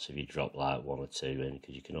doesn't matter if you drop like one or two in,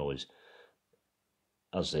 because you can always,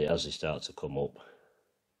 as they start to come up,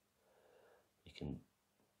 you can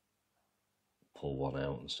pull one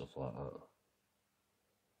out and stuff like that.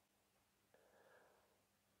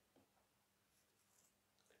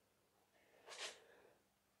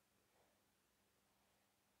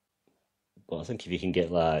 But I think if you can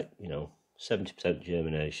get like, you know, 70%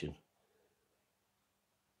 germination,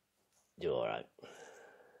 you're alright.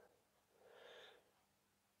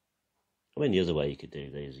 I mean, the other way you could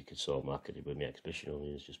do these, you could sow them like I did with my exhibition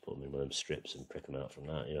onions, just put them in one of them strips and prick them out from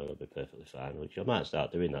that, you know, it'll be perfectly fine, which I might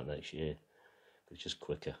start doing that next year. It's just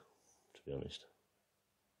quicker, to be honest.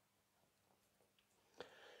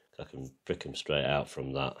 I can prick them straight out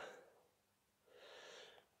from that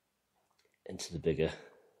into the bigger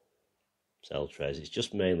cell trays. It's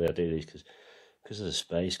just mainly I do these because of the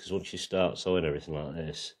space, because once you start sowing everything like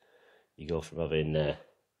this, you go from having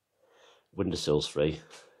windowsills free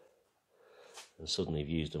and suddenly you've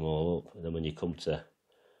used them all up, and then when you come to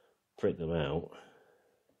prick them out,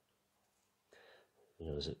 you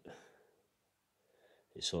know,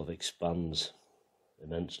 it sort of expands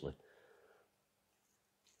immensely.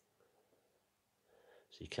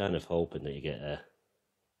 So you're kind of hoping that you get a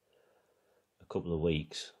couple of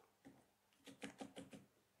weeks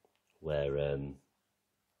where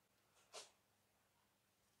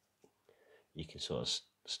you can sort of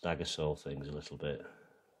stagger sow things a little bit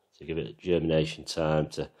to give it germination time,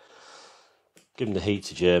 to give them the heat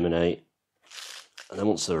to germinate, and then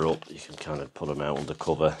once they're up you can kind of put them out under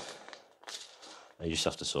cover, and you just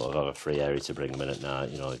have to sort of have a free area to bring them in at night,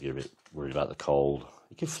 you know, if you're a bit worried about the cold.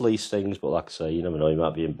 You can fleece things, but like I say, you never know, you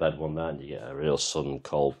might be in bed one night and you get a real sudden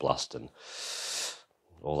cold blast and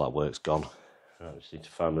all that work's gone. I just need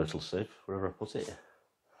to find my little sieve, wherever I put it.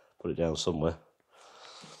 Put it down somewhere.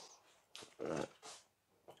 Right.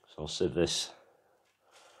 So I'll sieve this.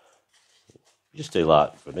 You just do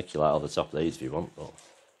like vermiculite on the top of these if you want, but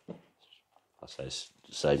I say it's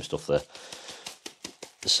the same stuff there.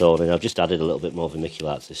 The sowing, I've just added a little bit more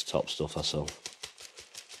vermiculite to this top stuff I sow.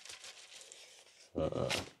 Like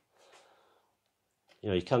that. You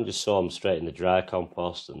know, you can just sow them straight in the dry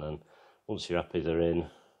compost, and then once you're happy they're in,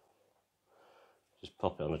 just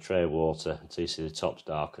pop it on a tray of water until you see the tops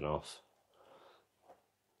darken off.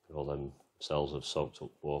 All them cells have soaked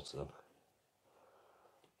up water then.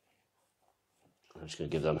 I'm just going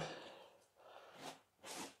to give them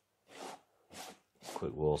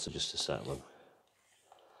quick water just to settle them.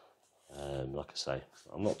 Like I say,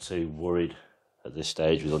 I'm not too worried at this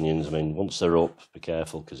stage with onions. I mean, once they're up, be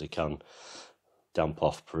careful because they can damp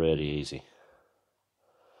off pretty easy.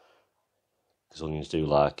 Because onions do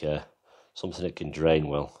like something that can drain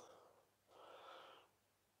well.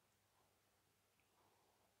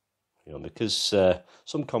 You know, because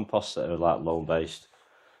some composts that are like loam based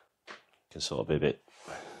can sort of be a bit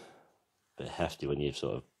hefty when you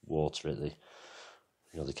sort of water it.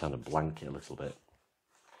 They kind of blank it a little bit.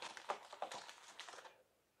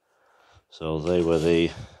 So they were the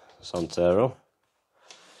Santero.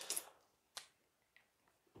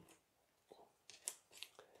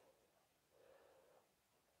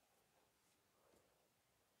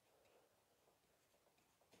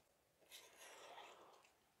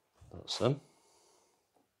 That's them.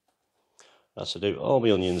 That's to do all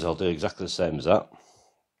my onions. I'll do exactly the same as that.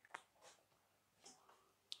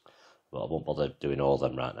 But I won't bother doing all of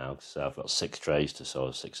them right now because I've got 6 trays to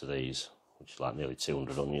sow 6 of these, which is like nearly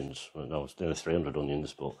 200 onions. Well, no, it's nearly 300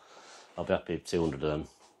 onions, but I'll be happy if 200 of them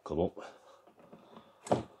come up.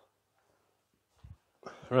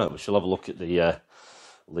 Right, we shall have a look at the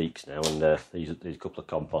leeks now, and these couple of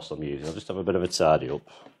composts I'm using. I'll just have a bit of a tidy up.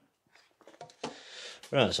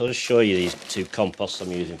 Right, so I'll just show you these 2 composts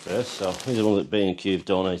I'm using first. So these are the ones that B&Q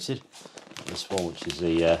donated. This one, which is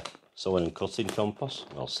the sowing and cutting compost,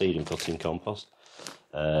 or seed and cutting compost.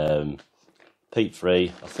 Peat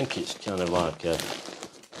free. I think it's kind of like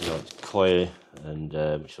it's coir and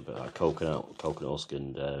which is a bit like coconut husk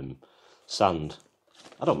and sand.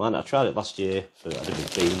 I don't mind it. I tried it last year. I did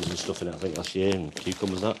with beans and stuff in it, I think, last year, and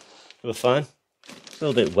cucumbers and that. They were fine. It's a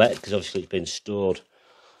little bit wet because obviously it's been stored,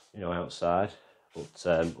 outside. But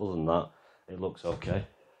other than that, it looks okay.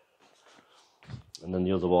 And then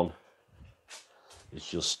the other one is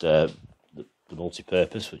just the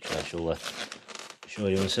multi-purpose, which I shall show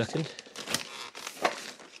you in a second.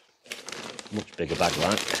 Much bigger bag,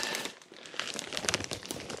 like.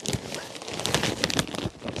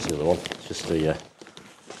 That's the other one. It's just the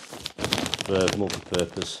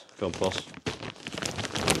multi-purpose compost.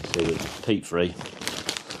 See, it's peat-free.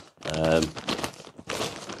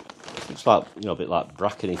 It's like a bit like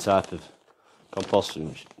brackeny type of compost,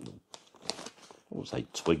 which I won't say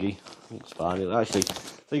twiggy. I think it's fine. Actually,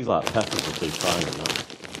 things like peppers will do fine in that.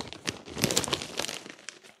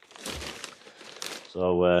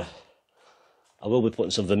 So I will be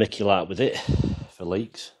putting some vermiculite with it for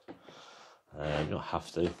leeks. You don't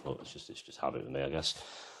have to, but it's just habit with me, I guess.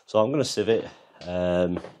 So I'm going to sieve it.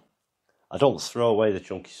 I don't throw away the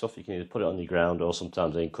chunky stuff. You can either put it on your ground, or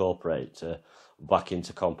sometimes I incorporate it back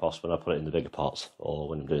into compost when I put it in the bigger pots, or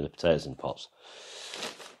when I'm doing the potatoes in pots.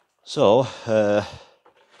 So I'm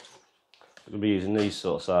going to be using these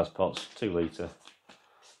sort of size pots, 2 litre.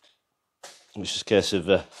 It's just a case of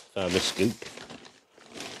found this scoop.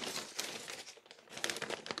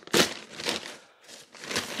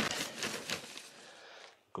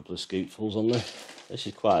 A couple of scoopfuls on there. This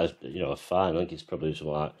is quite a fine. I think it's probably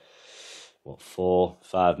something like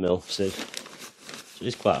 4-5 mil sieve. So it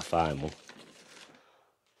is quite a fine one.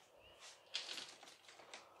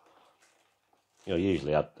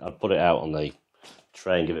 Usually I'd put it out on the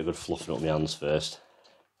tray and give it a good fluffing up my hands first.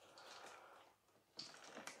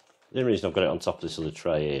 The only reason I've got it on top of this other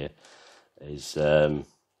tray here is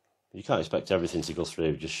you can't expect everything to go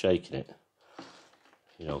through just shaking it.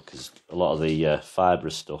 Because a lot of the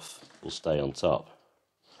fibrous stuff will stay on top.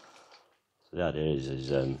 So the idea is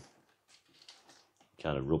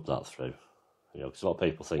kind of rub that through. Because a lot of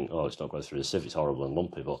people think, oh, it's not going through the sieve, it's horrible and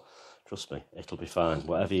lumpy, but trust me, it'll be fine.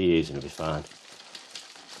 Whatever you're using, it'll be fine.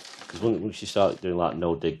 Because once you start doing like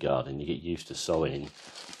no dig gardening, you get used to sowing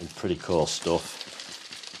in pretty coarse stuff.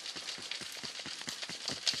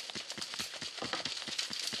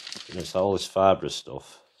 It's all this fibrous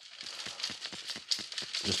stuff.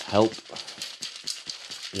 Just help.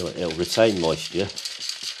 It'll retain moisture.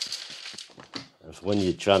 And when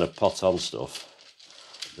you're trying to pot on stuff,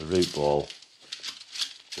 the root ball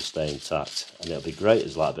will stay intact, and it'll be great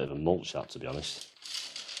as like a bit of a mulch out, to be honest.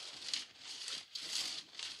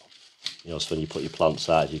 So when you put your plants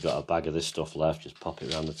out, you've got a bag of this stuff left, just pop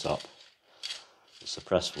it around the top. It'll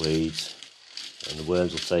suppress weeds, and the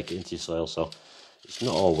worms will take it into your soil, so it's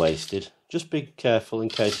not all wasted. Just be careful in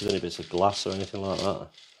case there's any bits of glass or anything like that.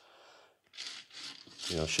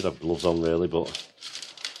 I should have gloves on really, but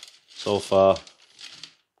so far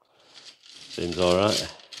seems alright.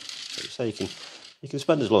 Like I say, you can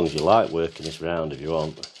spend as long as you like working this round if you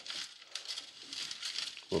want.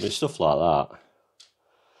 But with stuff like that,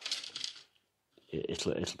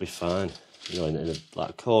 it'll be fine. In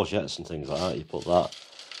like courgettes and things like that, you put that,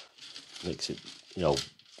 mix it,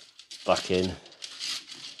 back in.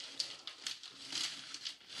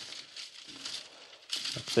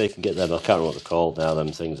 So you can get them, I can't remember what they're called now,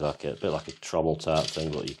 them things like a bit like a trommel type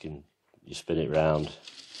thing, but you spin it round.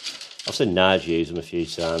 I've seen Nige use them a few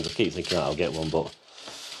times. I keep thinking that I'll get one, but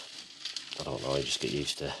I don't know, you just get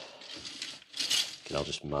used to, I'll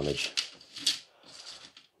just manage.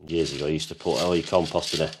 Years ago I used to put all your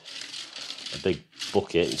compost in a big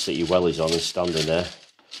bucket and sit your wellies on and stand in there,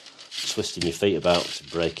 twisting your feet about to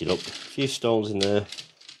break it up. A few stones in there.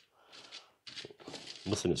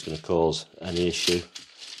 Nothing that's going to cause any issue.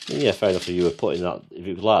 I mean, yeah, fair enough. If you were putting that, if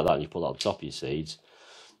it was like that, and you put that on top of your seeds,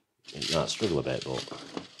 it might struggle a bit. But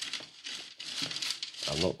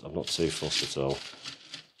I'm not too fussed at all.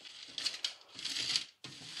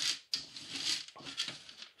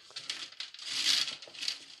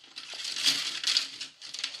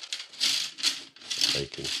 So you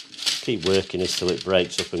can keep working this till it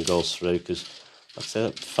breaks up and goes through, because like I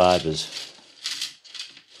said, fibres,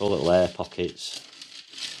 it's all little air pockets.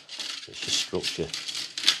 It's just structure.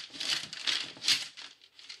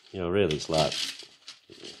 You know, really, it's like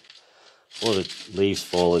all the leaves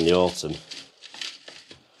fall in the autumn,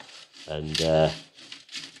 and the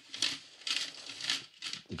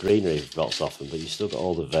greenery rots off them, but you've still got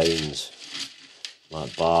all the veins,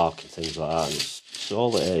 like bark and things like that. And it's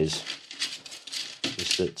all it is.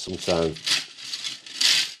 Just that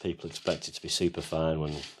sometimes people expect it to be super fine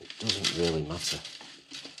when it doesn't really matter.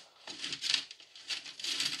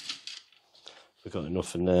 We've got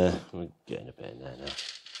enough in there. We're getting a bit in there now.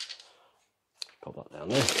 Pop that down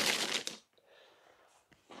there.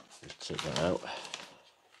 Just take that out.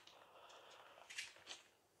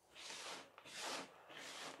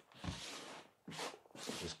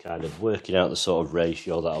 Just kind of working out the sort of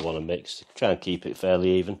ratio that I want to mix to try and keep it fairly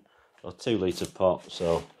even. A 2 litre pot,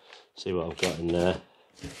 so see what I've got in there.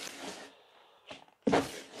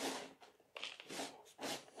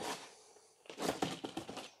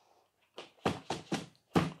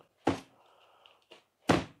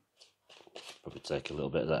 Probably take a little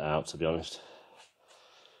bit of that out, to be honest.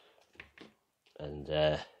 And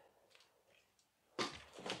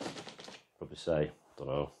probably say, don't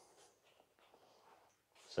know.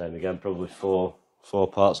 Same again, probably four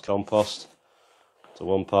parts compost to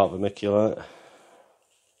 1 part vermiculite.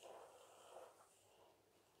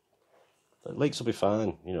 But leeks will be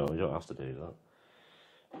fine, you know, you don't have to do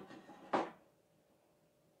that.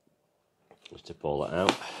 Just tip all that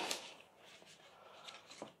out.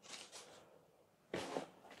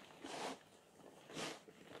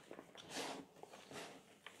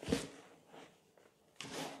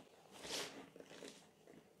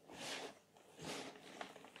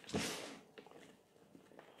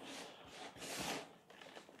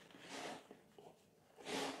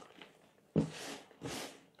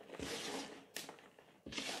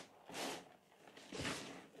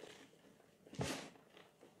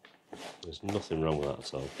 There's nothing wrong with that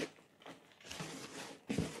at all.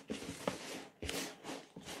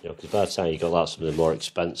 You know, because by the time you got that, some of the more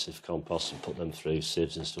expensive composts and put them through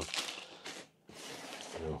sieves and stuff,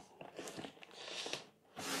 you know,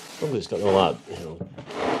 probably it's got no like, you know,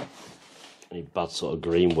 any bad sort of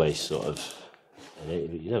green waste sort of. And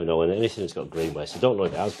you never know when anything that's got green waste. I don't know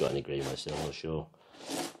if it has got any green waste. I'm not sure,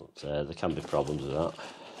 but there can be problems with that.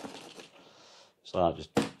 So I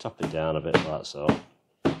just tap it down a bit like so.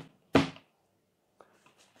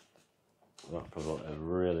 That probably got a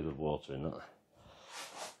really good water in that.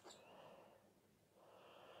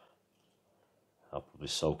 I'll probably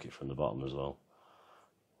soak it from the bottom as well.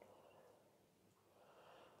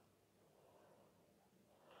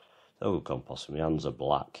 Oh, compost, my hands are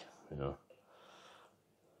black, you know.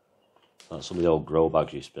 Like some of the old grow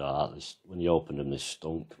bags used to be like that. This, when you opened them, they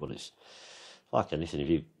stunk, but it's like anything. If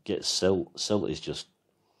you get silt is just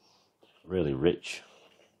really rich.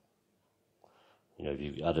 You know, if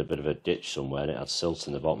you had a bit of a ditch somewhere and it had silt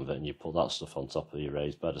in the bottom of it, and you put that stuff on top of your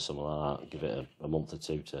raised bed or something like that, give it a month or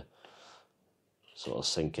two to sort of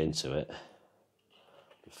sink into it.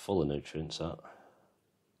 It's full of nutrients, that.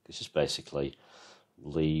 It's just basically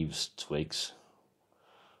leaves, twigs,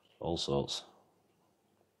 all sorts.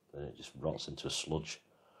 Then it just rots into a sludge.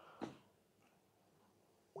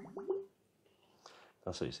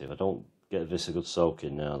 That's what you see. If I don't get this a good soak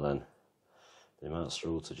in now, then they might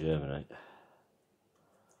struggle to germinate.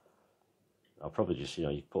 I'll probably just, you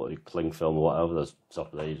know, you put a cling film or whatever over the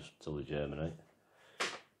top of these until they germinate.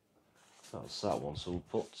 That's that one. So we'll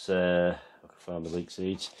put, I can find the leek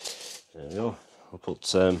seeds. There we go. I'll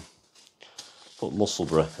put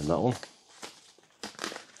Musselburgh in that one.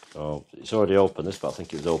 Oh, it's already open this, but I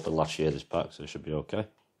think it was open last year, this pack, so it should be okay.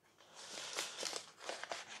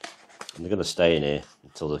 And they're going to stay in here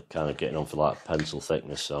until they're kind of getting on for like pencil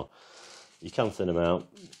thickness, so you can thin them out.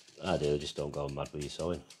 Ideally, just don't go mad with your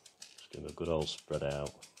sowing. Just give them a good old spread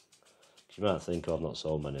out. You might think, oh, I've not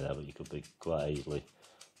sold many there, but you could be quite easily,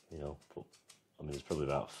 you know, put, I mean, there's probably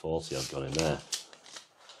about 40 I've got in there.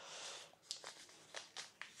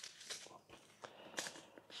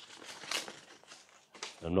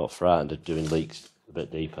 I'm not frightened of doing leeks a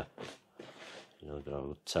bit deeper. You know, I'm going to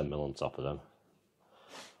have 10 mil on top of them.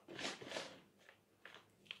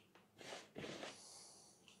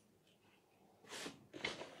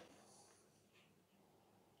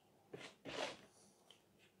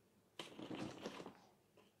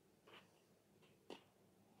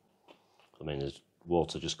 mean, there's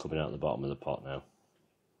water just coming out of the bottom of the pot now.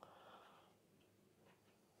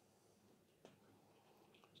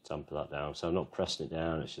 Tamper that down, so I'm not pressing it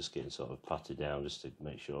down, it's just getting sort of patted down just to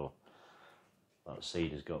make sure that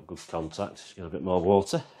seed has got good contact. Just get a bit more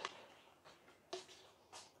water.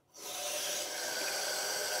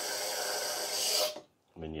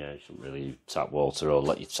 I mean, yeah, you shouldn't really tap water or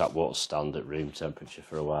let your tap water stand at room temperature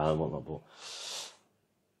for a while and whatnot, but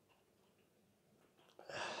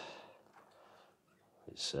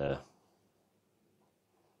it's not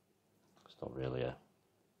really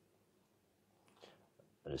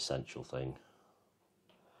an essential thing.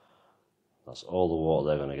 That's all the water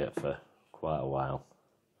they're going to get for quite a while.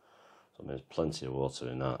 So I mean, there's plenty of water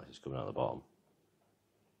in that. It's coming out the bottom.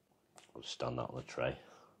 I'll just stand that on the tray.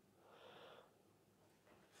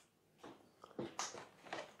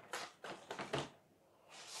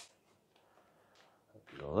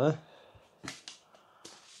 Go there.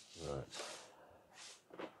 Right.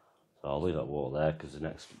 So I'll leave that water there because the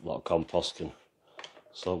next lot of compost can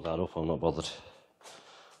soak that up. I'm not bothered.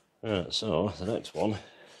 Right, so the next one,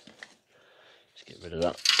 just get rid of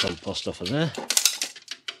that compost off of there.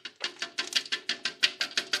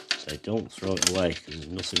 So don't throw it away because there's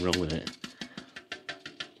nothing wrong with it.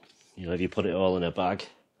 You know, if you put it all in a bag,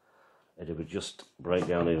 it would just break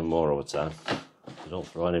down even more over time. So don't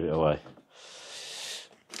throw any of it away.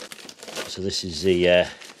 So this is the,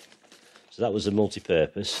 so that was the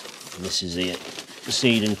multi-purpose, and this is the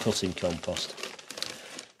seed and cutting compost.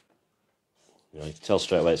 You know, you can tell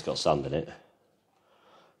straight away it's got sand in it.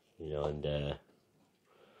 You know, and it'll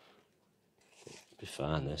be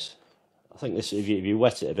fine. This, I think this, if you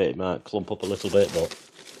wet it a bit, it might clump up a little bit, but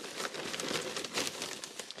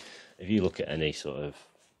if you look at any sort of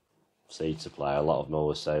seed supply, a lot of them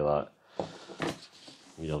always say like,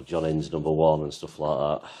 you know, John Innes #1 and stuff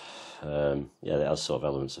like that. Yeah, it has sort of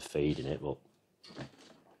elements of feed in it, but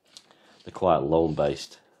they're quite loam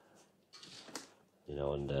based, you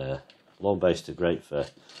know, and loam based are great for,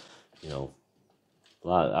 you know,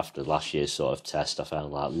 like after last year's sort of test, I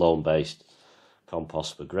found like loam based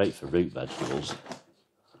compost were great for root vegetables,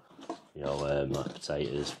 you know, like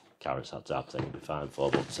potatoes, carrots, that type of thing would be fine for,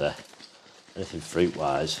 but anything fruit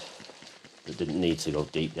wise that didn't need to go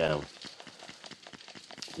deep down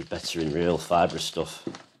did better in real fibrous stuff.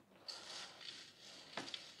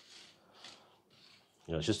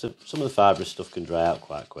 You know, it's just some of the fibrous stuff can dry out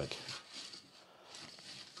quite quick,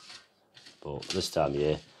 but this time of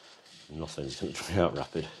year, nothing's going to dry out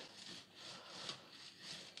rapid.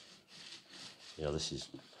 You know, this is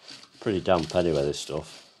pretty damp anyway, this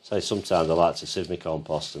stuff. So sometimes I like to sieve my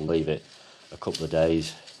compost and leave it a couple of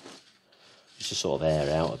days, just to sort of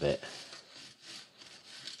air out a bit.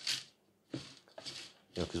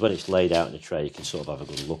 You know, because when it's laid out in a tray, you can sort of have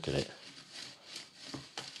a good look at it.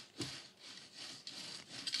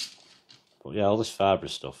 But yeah, all this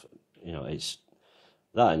fibrous stuff, you know, it's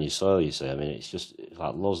that in your soil, you see. I mean, it's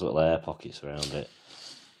like loads of little air pockets around it,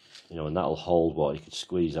 you know, and that'll hold water. You could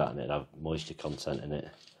squeeze that and it'd have moisture content in it,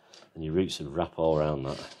 and your roots would wrap all around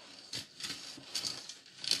that.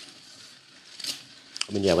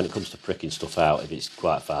 I mean, yeah, when it comes to pricking stuff out, if it's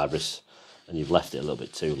quite fibrous and you've left it a little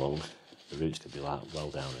bit too long, the roots could be like well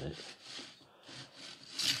down in it.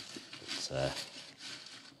 But,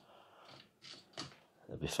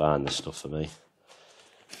 it'll be fine, this stuff for me.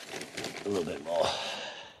 A little bit more.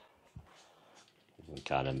 You can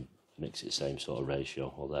kind of mix it the same sort of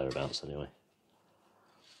ratio, or thereabouts anyway.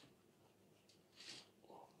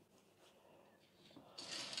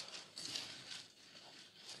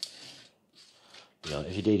 You know,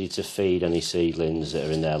 if you needed to feed any seedlings that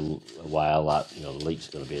are in there a while, like, you know, the leeks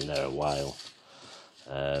are going to be in there a while,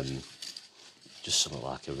 just something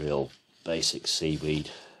like a real basic seaweed,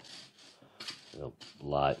 you know,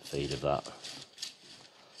 light feed of that.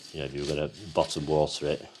 You know, if you were going to bottom water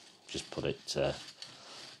it, just put it,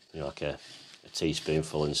 you know, like a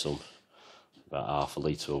teaspoonful in some, about half a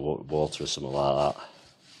litre of water or something like that.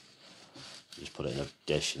 Just put it in a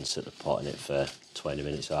dish and sit the pot in it for 20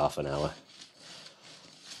 minutes, half an hour.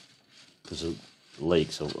 Because the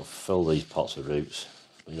leeks will fill these pots with roots.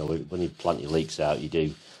 You know, when you plant your leeks out, you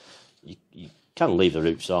can leave the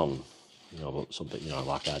roots on, you know, but something, you know,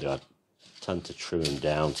 like I do, I tend to trim them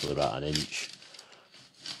down to about an inch.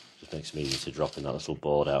 Just makes them easy to drop in that little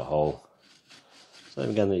bored out hole. So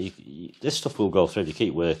again, this stuff will go through if you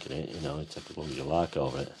keep working it, you know, it takes as long as you like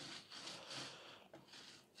over it.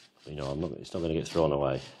 But, you know, it's not going to get thrown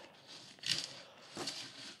away.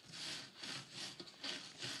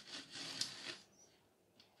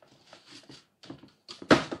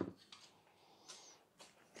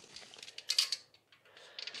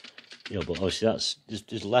 You know, but obviously that's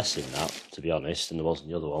there's less in that, to be honest, than there was in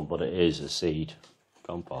the other one. But it is a seed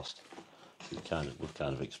compost. You would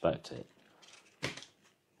kind of expect it. I'll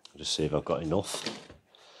just see if I've got enough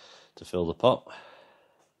to fill the pot.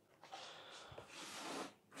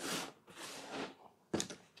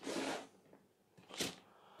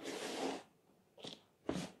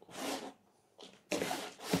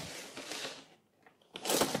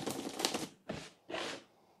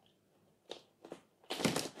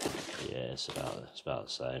 Yeah, it's about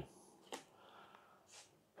the same.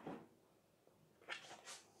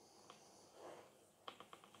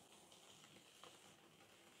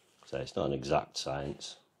 So it's not an exact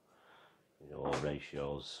science, you know, all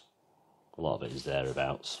ratios. A lot of it is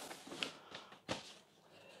thereabouts.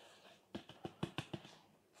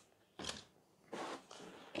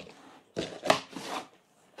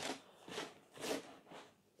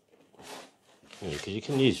 Because you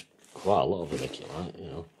can use quite a lot of it if you like, you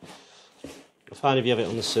know. I find if you have it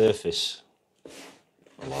on the surface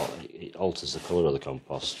a lot, it alters the colour of the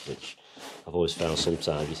compost, which I've always found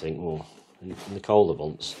sometimes you think, well, in the colder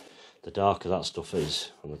months, the darker that stuff is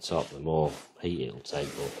on the top, the more heat it'll take.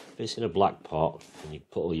 But if it's in a black pot and you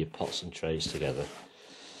put all your pots and trays together,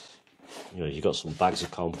 you know, you've got some bags of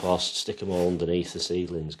compost, stick them all underneath the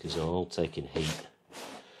seedlings because they're all taking heat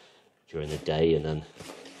during the day, and then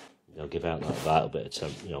they'll give out that vital bit of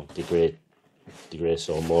temp, you know, degrade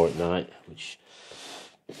so more at night, which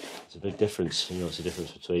is a big difference. You know, it's the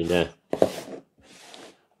difference between the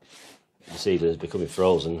seedlings becoming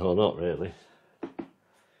frozen or not, really.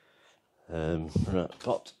 Right,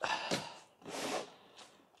 pot.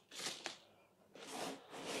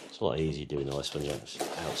 It's a lot easier doing all this when you're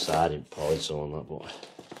outside in pods or on that, but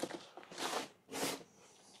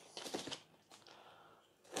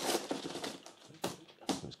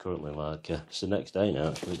it's currently like it's the next day now.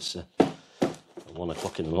 Actually, it's 1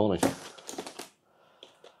 o'clock in the morning.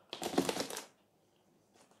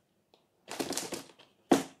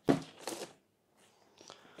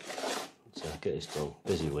 Get this done.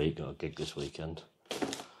 Busy week, got a gig this weekend. Right,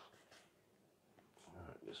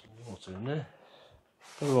 get some water in there.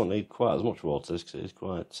 Probably won't need quite as much water because it is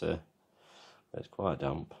it's quite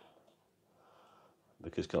damp.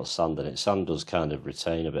 Because it's got sand in it. Sand does kind of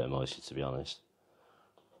retain a bit of moisture, to be honest.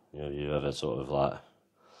 You know, if you ever sort of like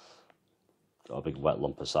got a big wet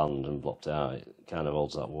lump of sand and blocked it out, it kind of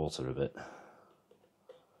holds that water a bit.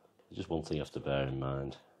 It's just one thing you have to bear in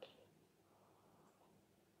mind.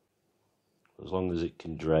 As long as it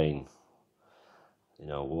can drain, you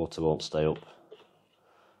know, water won't stay up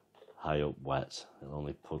high up wet, it'll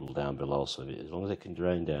only puddle down below, so as long as it can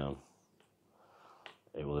drain down,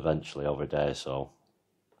 it will eventually, over a day or so,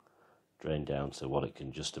 drain down to what it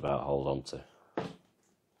can just about hold on to.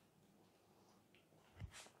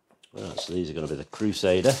 Right, so these are going to be the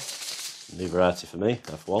Crusader, new variety for me,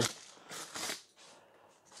 F1.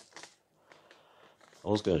 I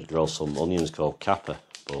was going to grow some onions called Kappa,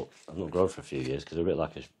 but I've not grown for a few years because they're a bit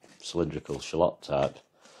like a cylindrical shallot type.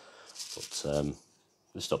 But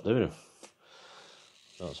they stopped doing them.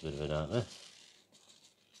 That's a bit of a nightmare.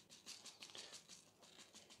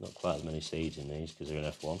 Not quite as many seeds in these because they're an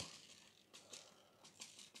F1.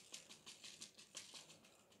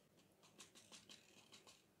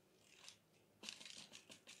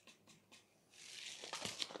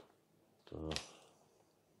 So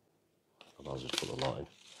I'll just put a lot in.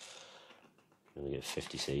 I'm going to get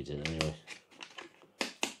 50 seeds in anyway.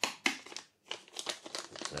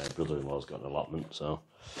 Brother-in-law's got an allotment, so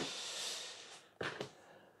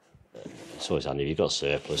it's always handy if you've got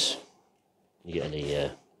surplus. You get any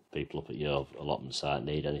people up at your allotment site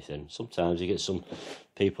need anything. Sometimes you get some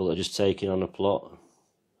people that are just taking on a plot.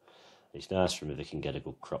 It's nice for them if they can get a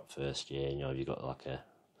good crop first year. You know, if you've got like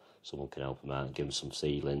someone can help them out and give them some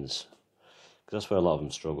seedlings, because that's where a lot of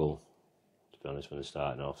them struggle. To be honest, when they're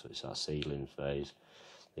starting off, it's that seedling phase.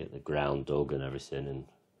 They get the ground dug and everything, and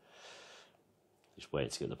just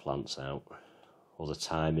wait to get the plants out. Or the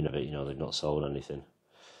timing of it, you know, they've not sown anything.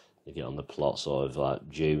 They get on the plot sort of like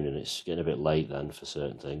June, and it's getting a bit late then for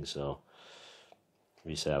certain things. So if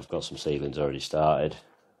you say I've got some seedlings already started,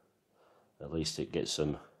 at least it gets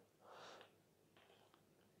them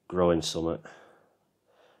growing something.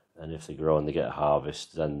 And if they grow and they get a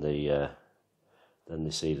harvest, then they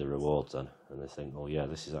see the rewards then, and they think, oh yeah,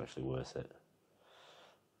 this is actually worth it.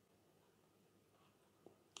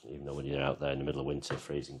 Even though when you're out there in the middle of winter,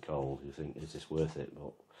 freezing cold, you think, is this worth it?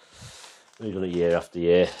 But when you've done it year after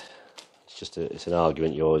year, it's an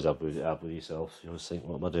argument you always have with yourself. You always think,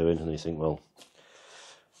 what am I doing? And you think, well,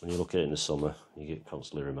 when you look at it in the summer, you get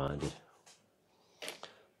constantly reminded.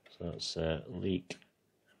 So that's Leek.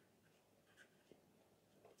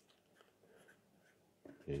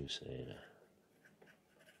 goose here.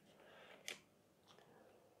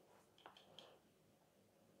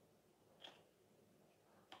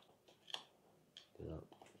 Get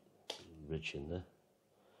that ridge in there.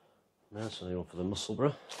 Now something on for the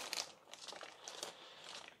Musselburgh.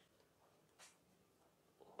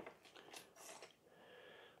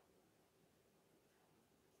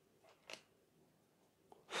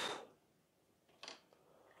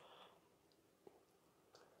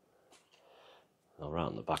 Now right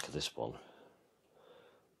on the back of this one,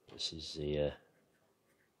 this is the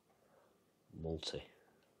multi.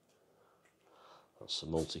 That's the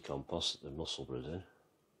multi-compost that the Musselburgh's in.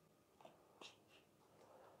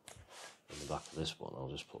 On the back of this one, I'll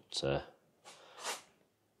just put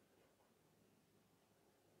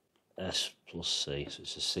S plus C, so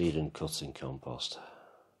it's a seed and cutting compost.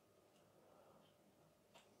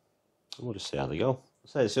 And we'll just see how they go.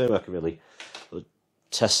 So it's the only way I can really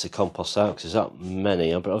test the compost out, because there's that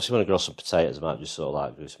many. But obviously when I grow some potatoes, I might just sort of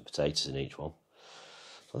like do some potatoes in each one.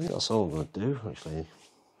 So I think that's all I'm going to do, actually,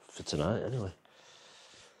 for tonight anyway.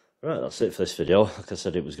 Right, that's it for this video. Like I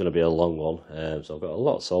said, it was going to be a long one, so I've got a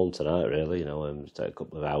lot sown tonight, really. You know, it'll take a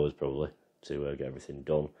couple of hours probably to get everything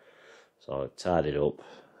done. So I tidied up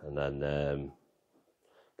and then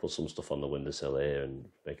put some stuff on the windowsill here and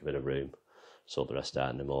make a bit of room. Sort the rest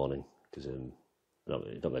out in the morning, because not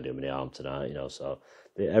going to do me any harm tonight, you know. So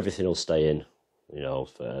everything will stay in, you know.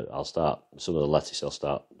 I'll start some of the lettuce. I'll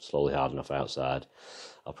start slowly hardening off outside.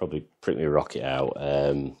 I'll probably prick my rocket out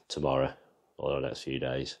tomorrow or the next few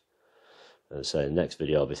days. And so the next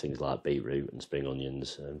video will be things like beetroot and spring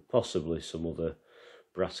onions, and possibly some other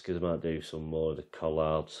brassicas. I might do some more of the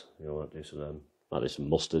collards, you know, might do some of them, might do some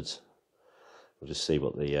mustards. We'll just see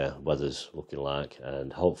what the weather's looking like,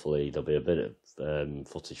 and hopefully there'll be a bit of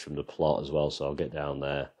footage from the plot as well, so I'll get down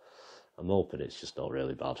there. I'm hoping it's just not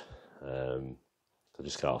really bad. I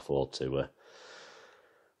just can't afford to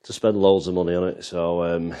spend loads of money on it, so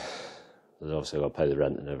obviously I've got to pay the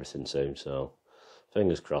rent and everything soon, so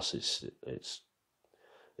fingers crossed it's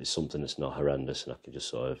something that's not horrendous and I can just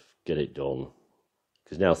sort of get it done.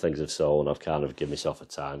 Because now things have sown, I've kind of given myself a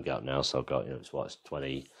time gap now, so I've got, you know, it's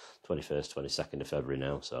 21st, 22nd of February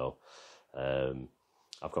now, so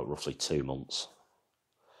I've got roughly 2 months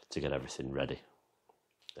to get everything ready.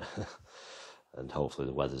 And hopefully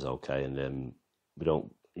the weather's okay, and we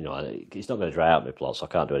don't, you know, it's not going to dry out my plot, so I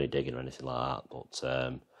can't do any digging or anything like that, but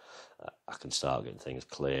I can start getting things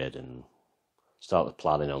cleared and start the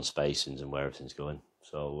planning on spacings and where everything's going.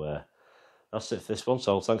 So that's it for this one.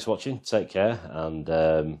 So thanks for watching. Take care, and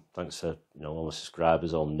thanks for, you know, all the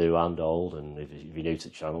subscribers, all new and old. And if you're new to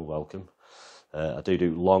the channel, welcome. I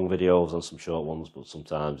do long videos and some short ones, but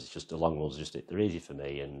sometimes it's just the long ones. They're easy for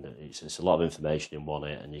me, and it's a lot of information in one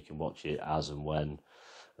hit, and you can watch it as and when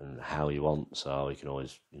and how you want. So you can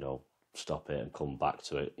always, you know, stop it and come back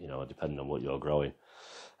to it, you know, depending on what you're growing.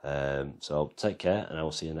 So take care, and I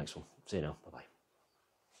will see you in the next one. See you now. Bye bye.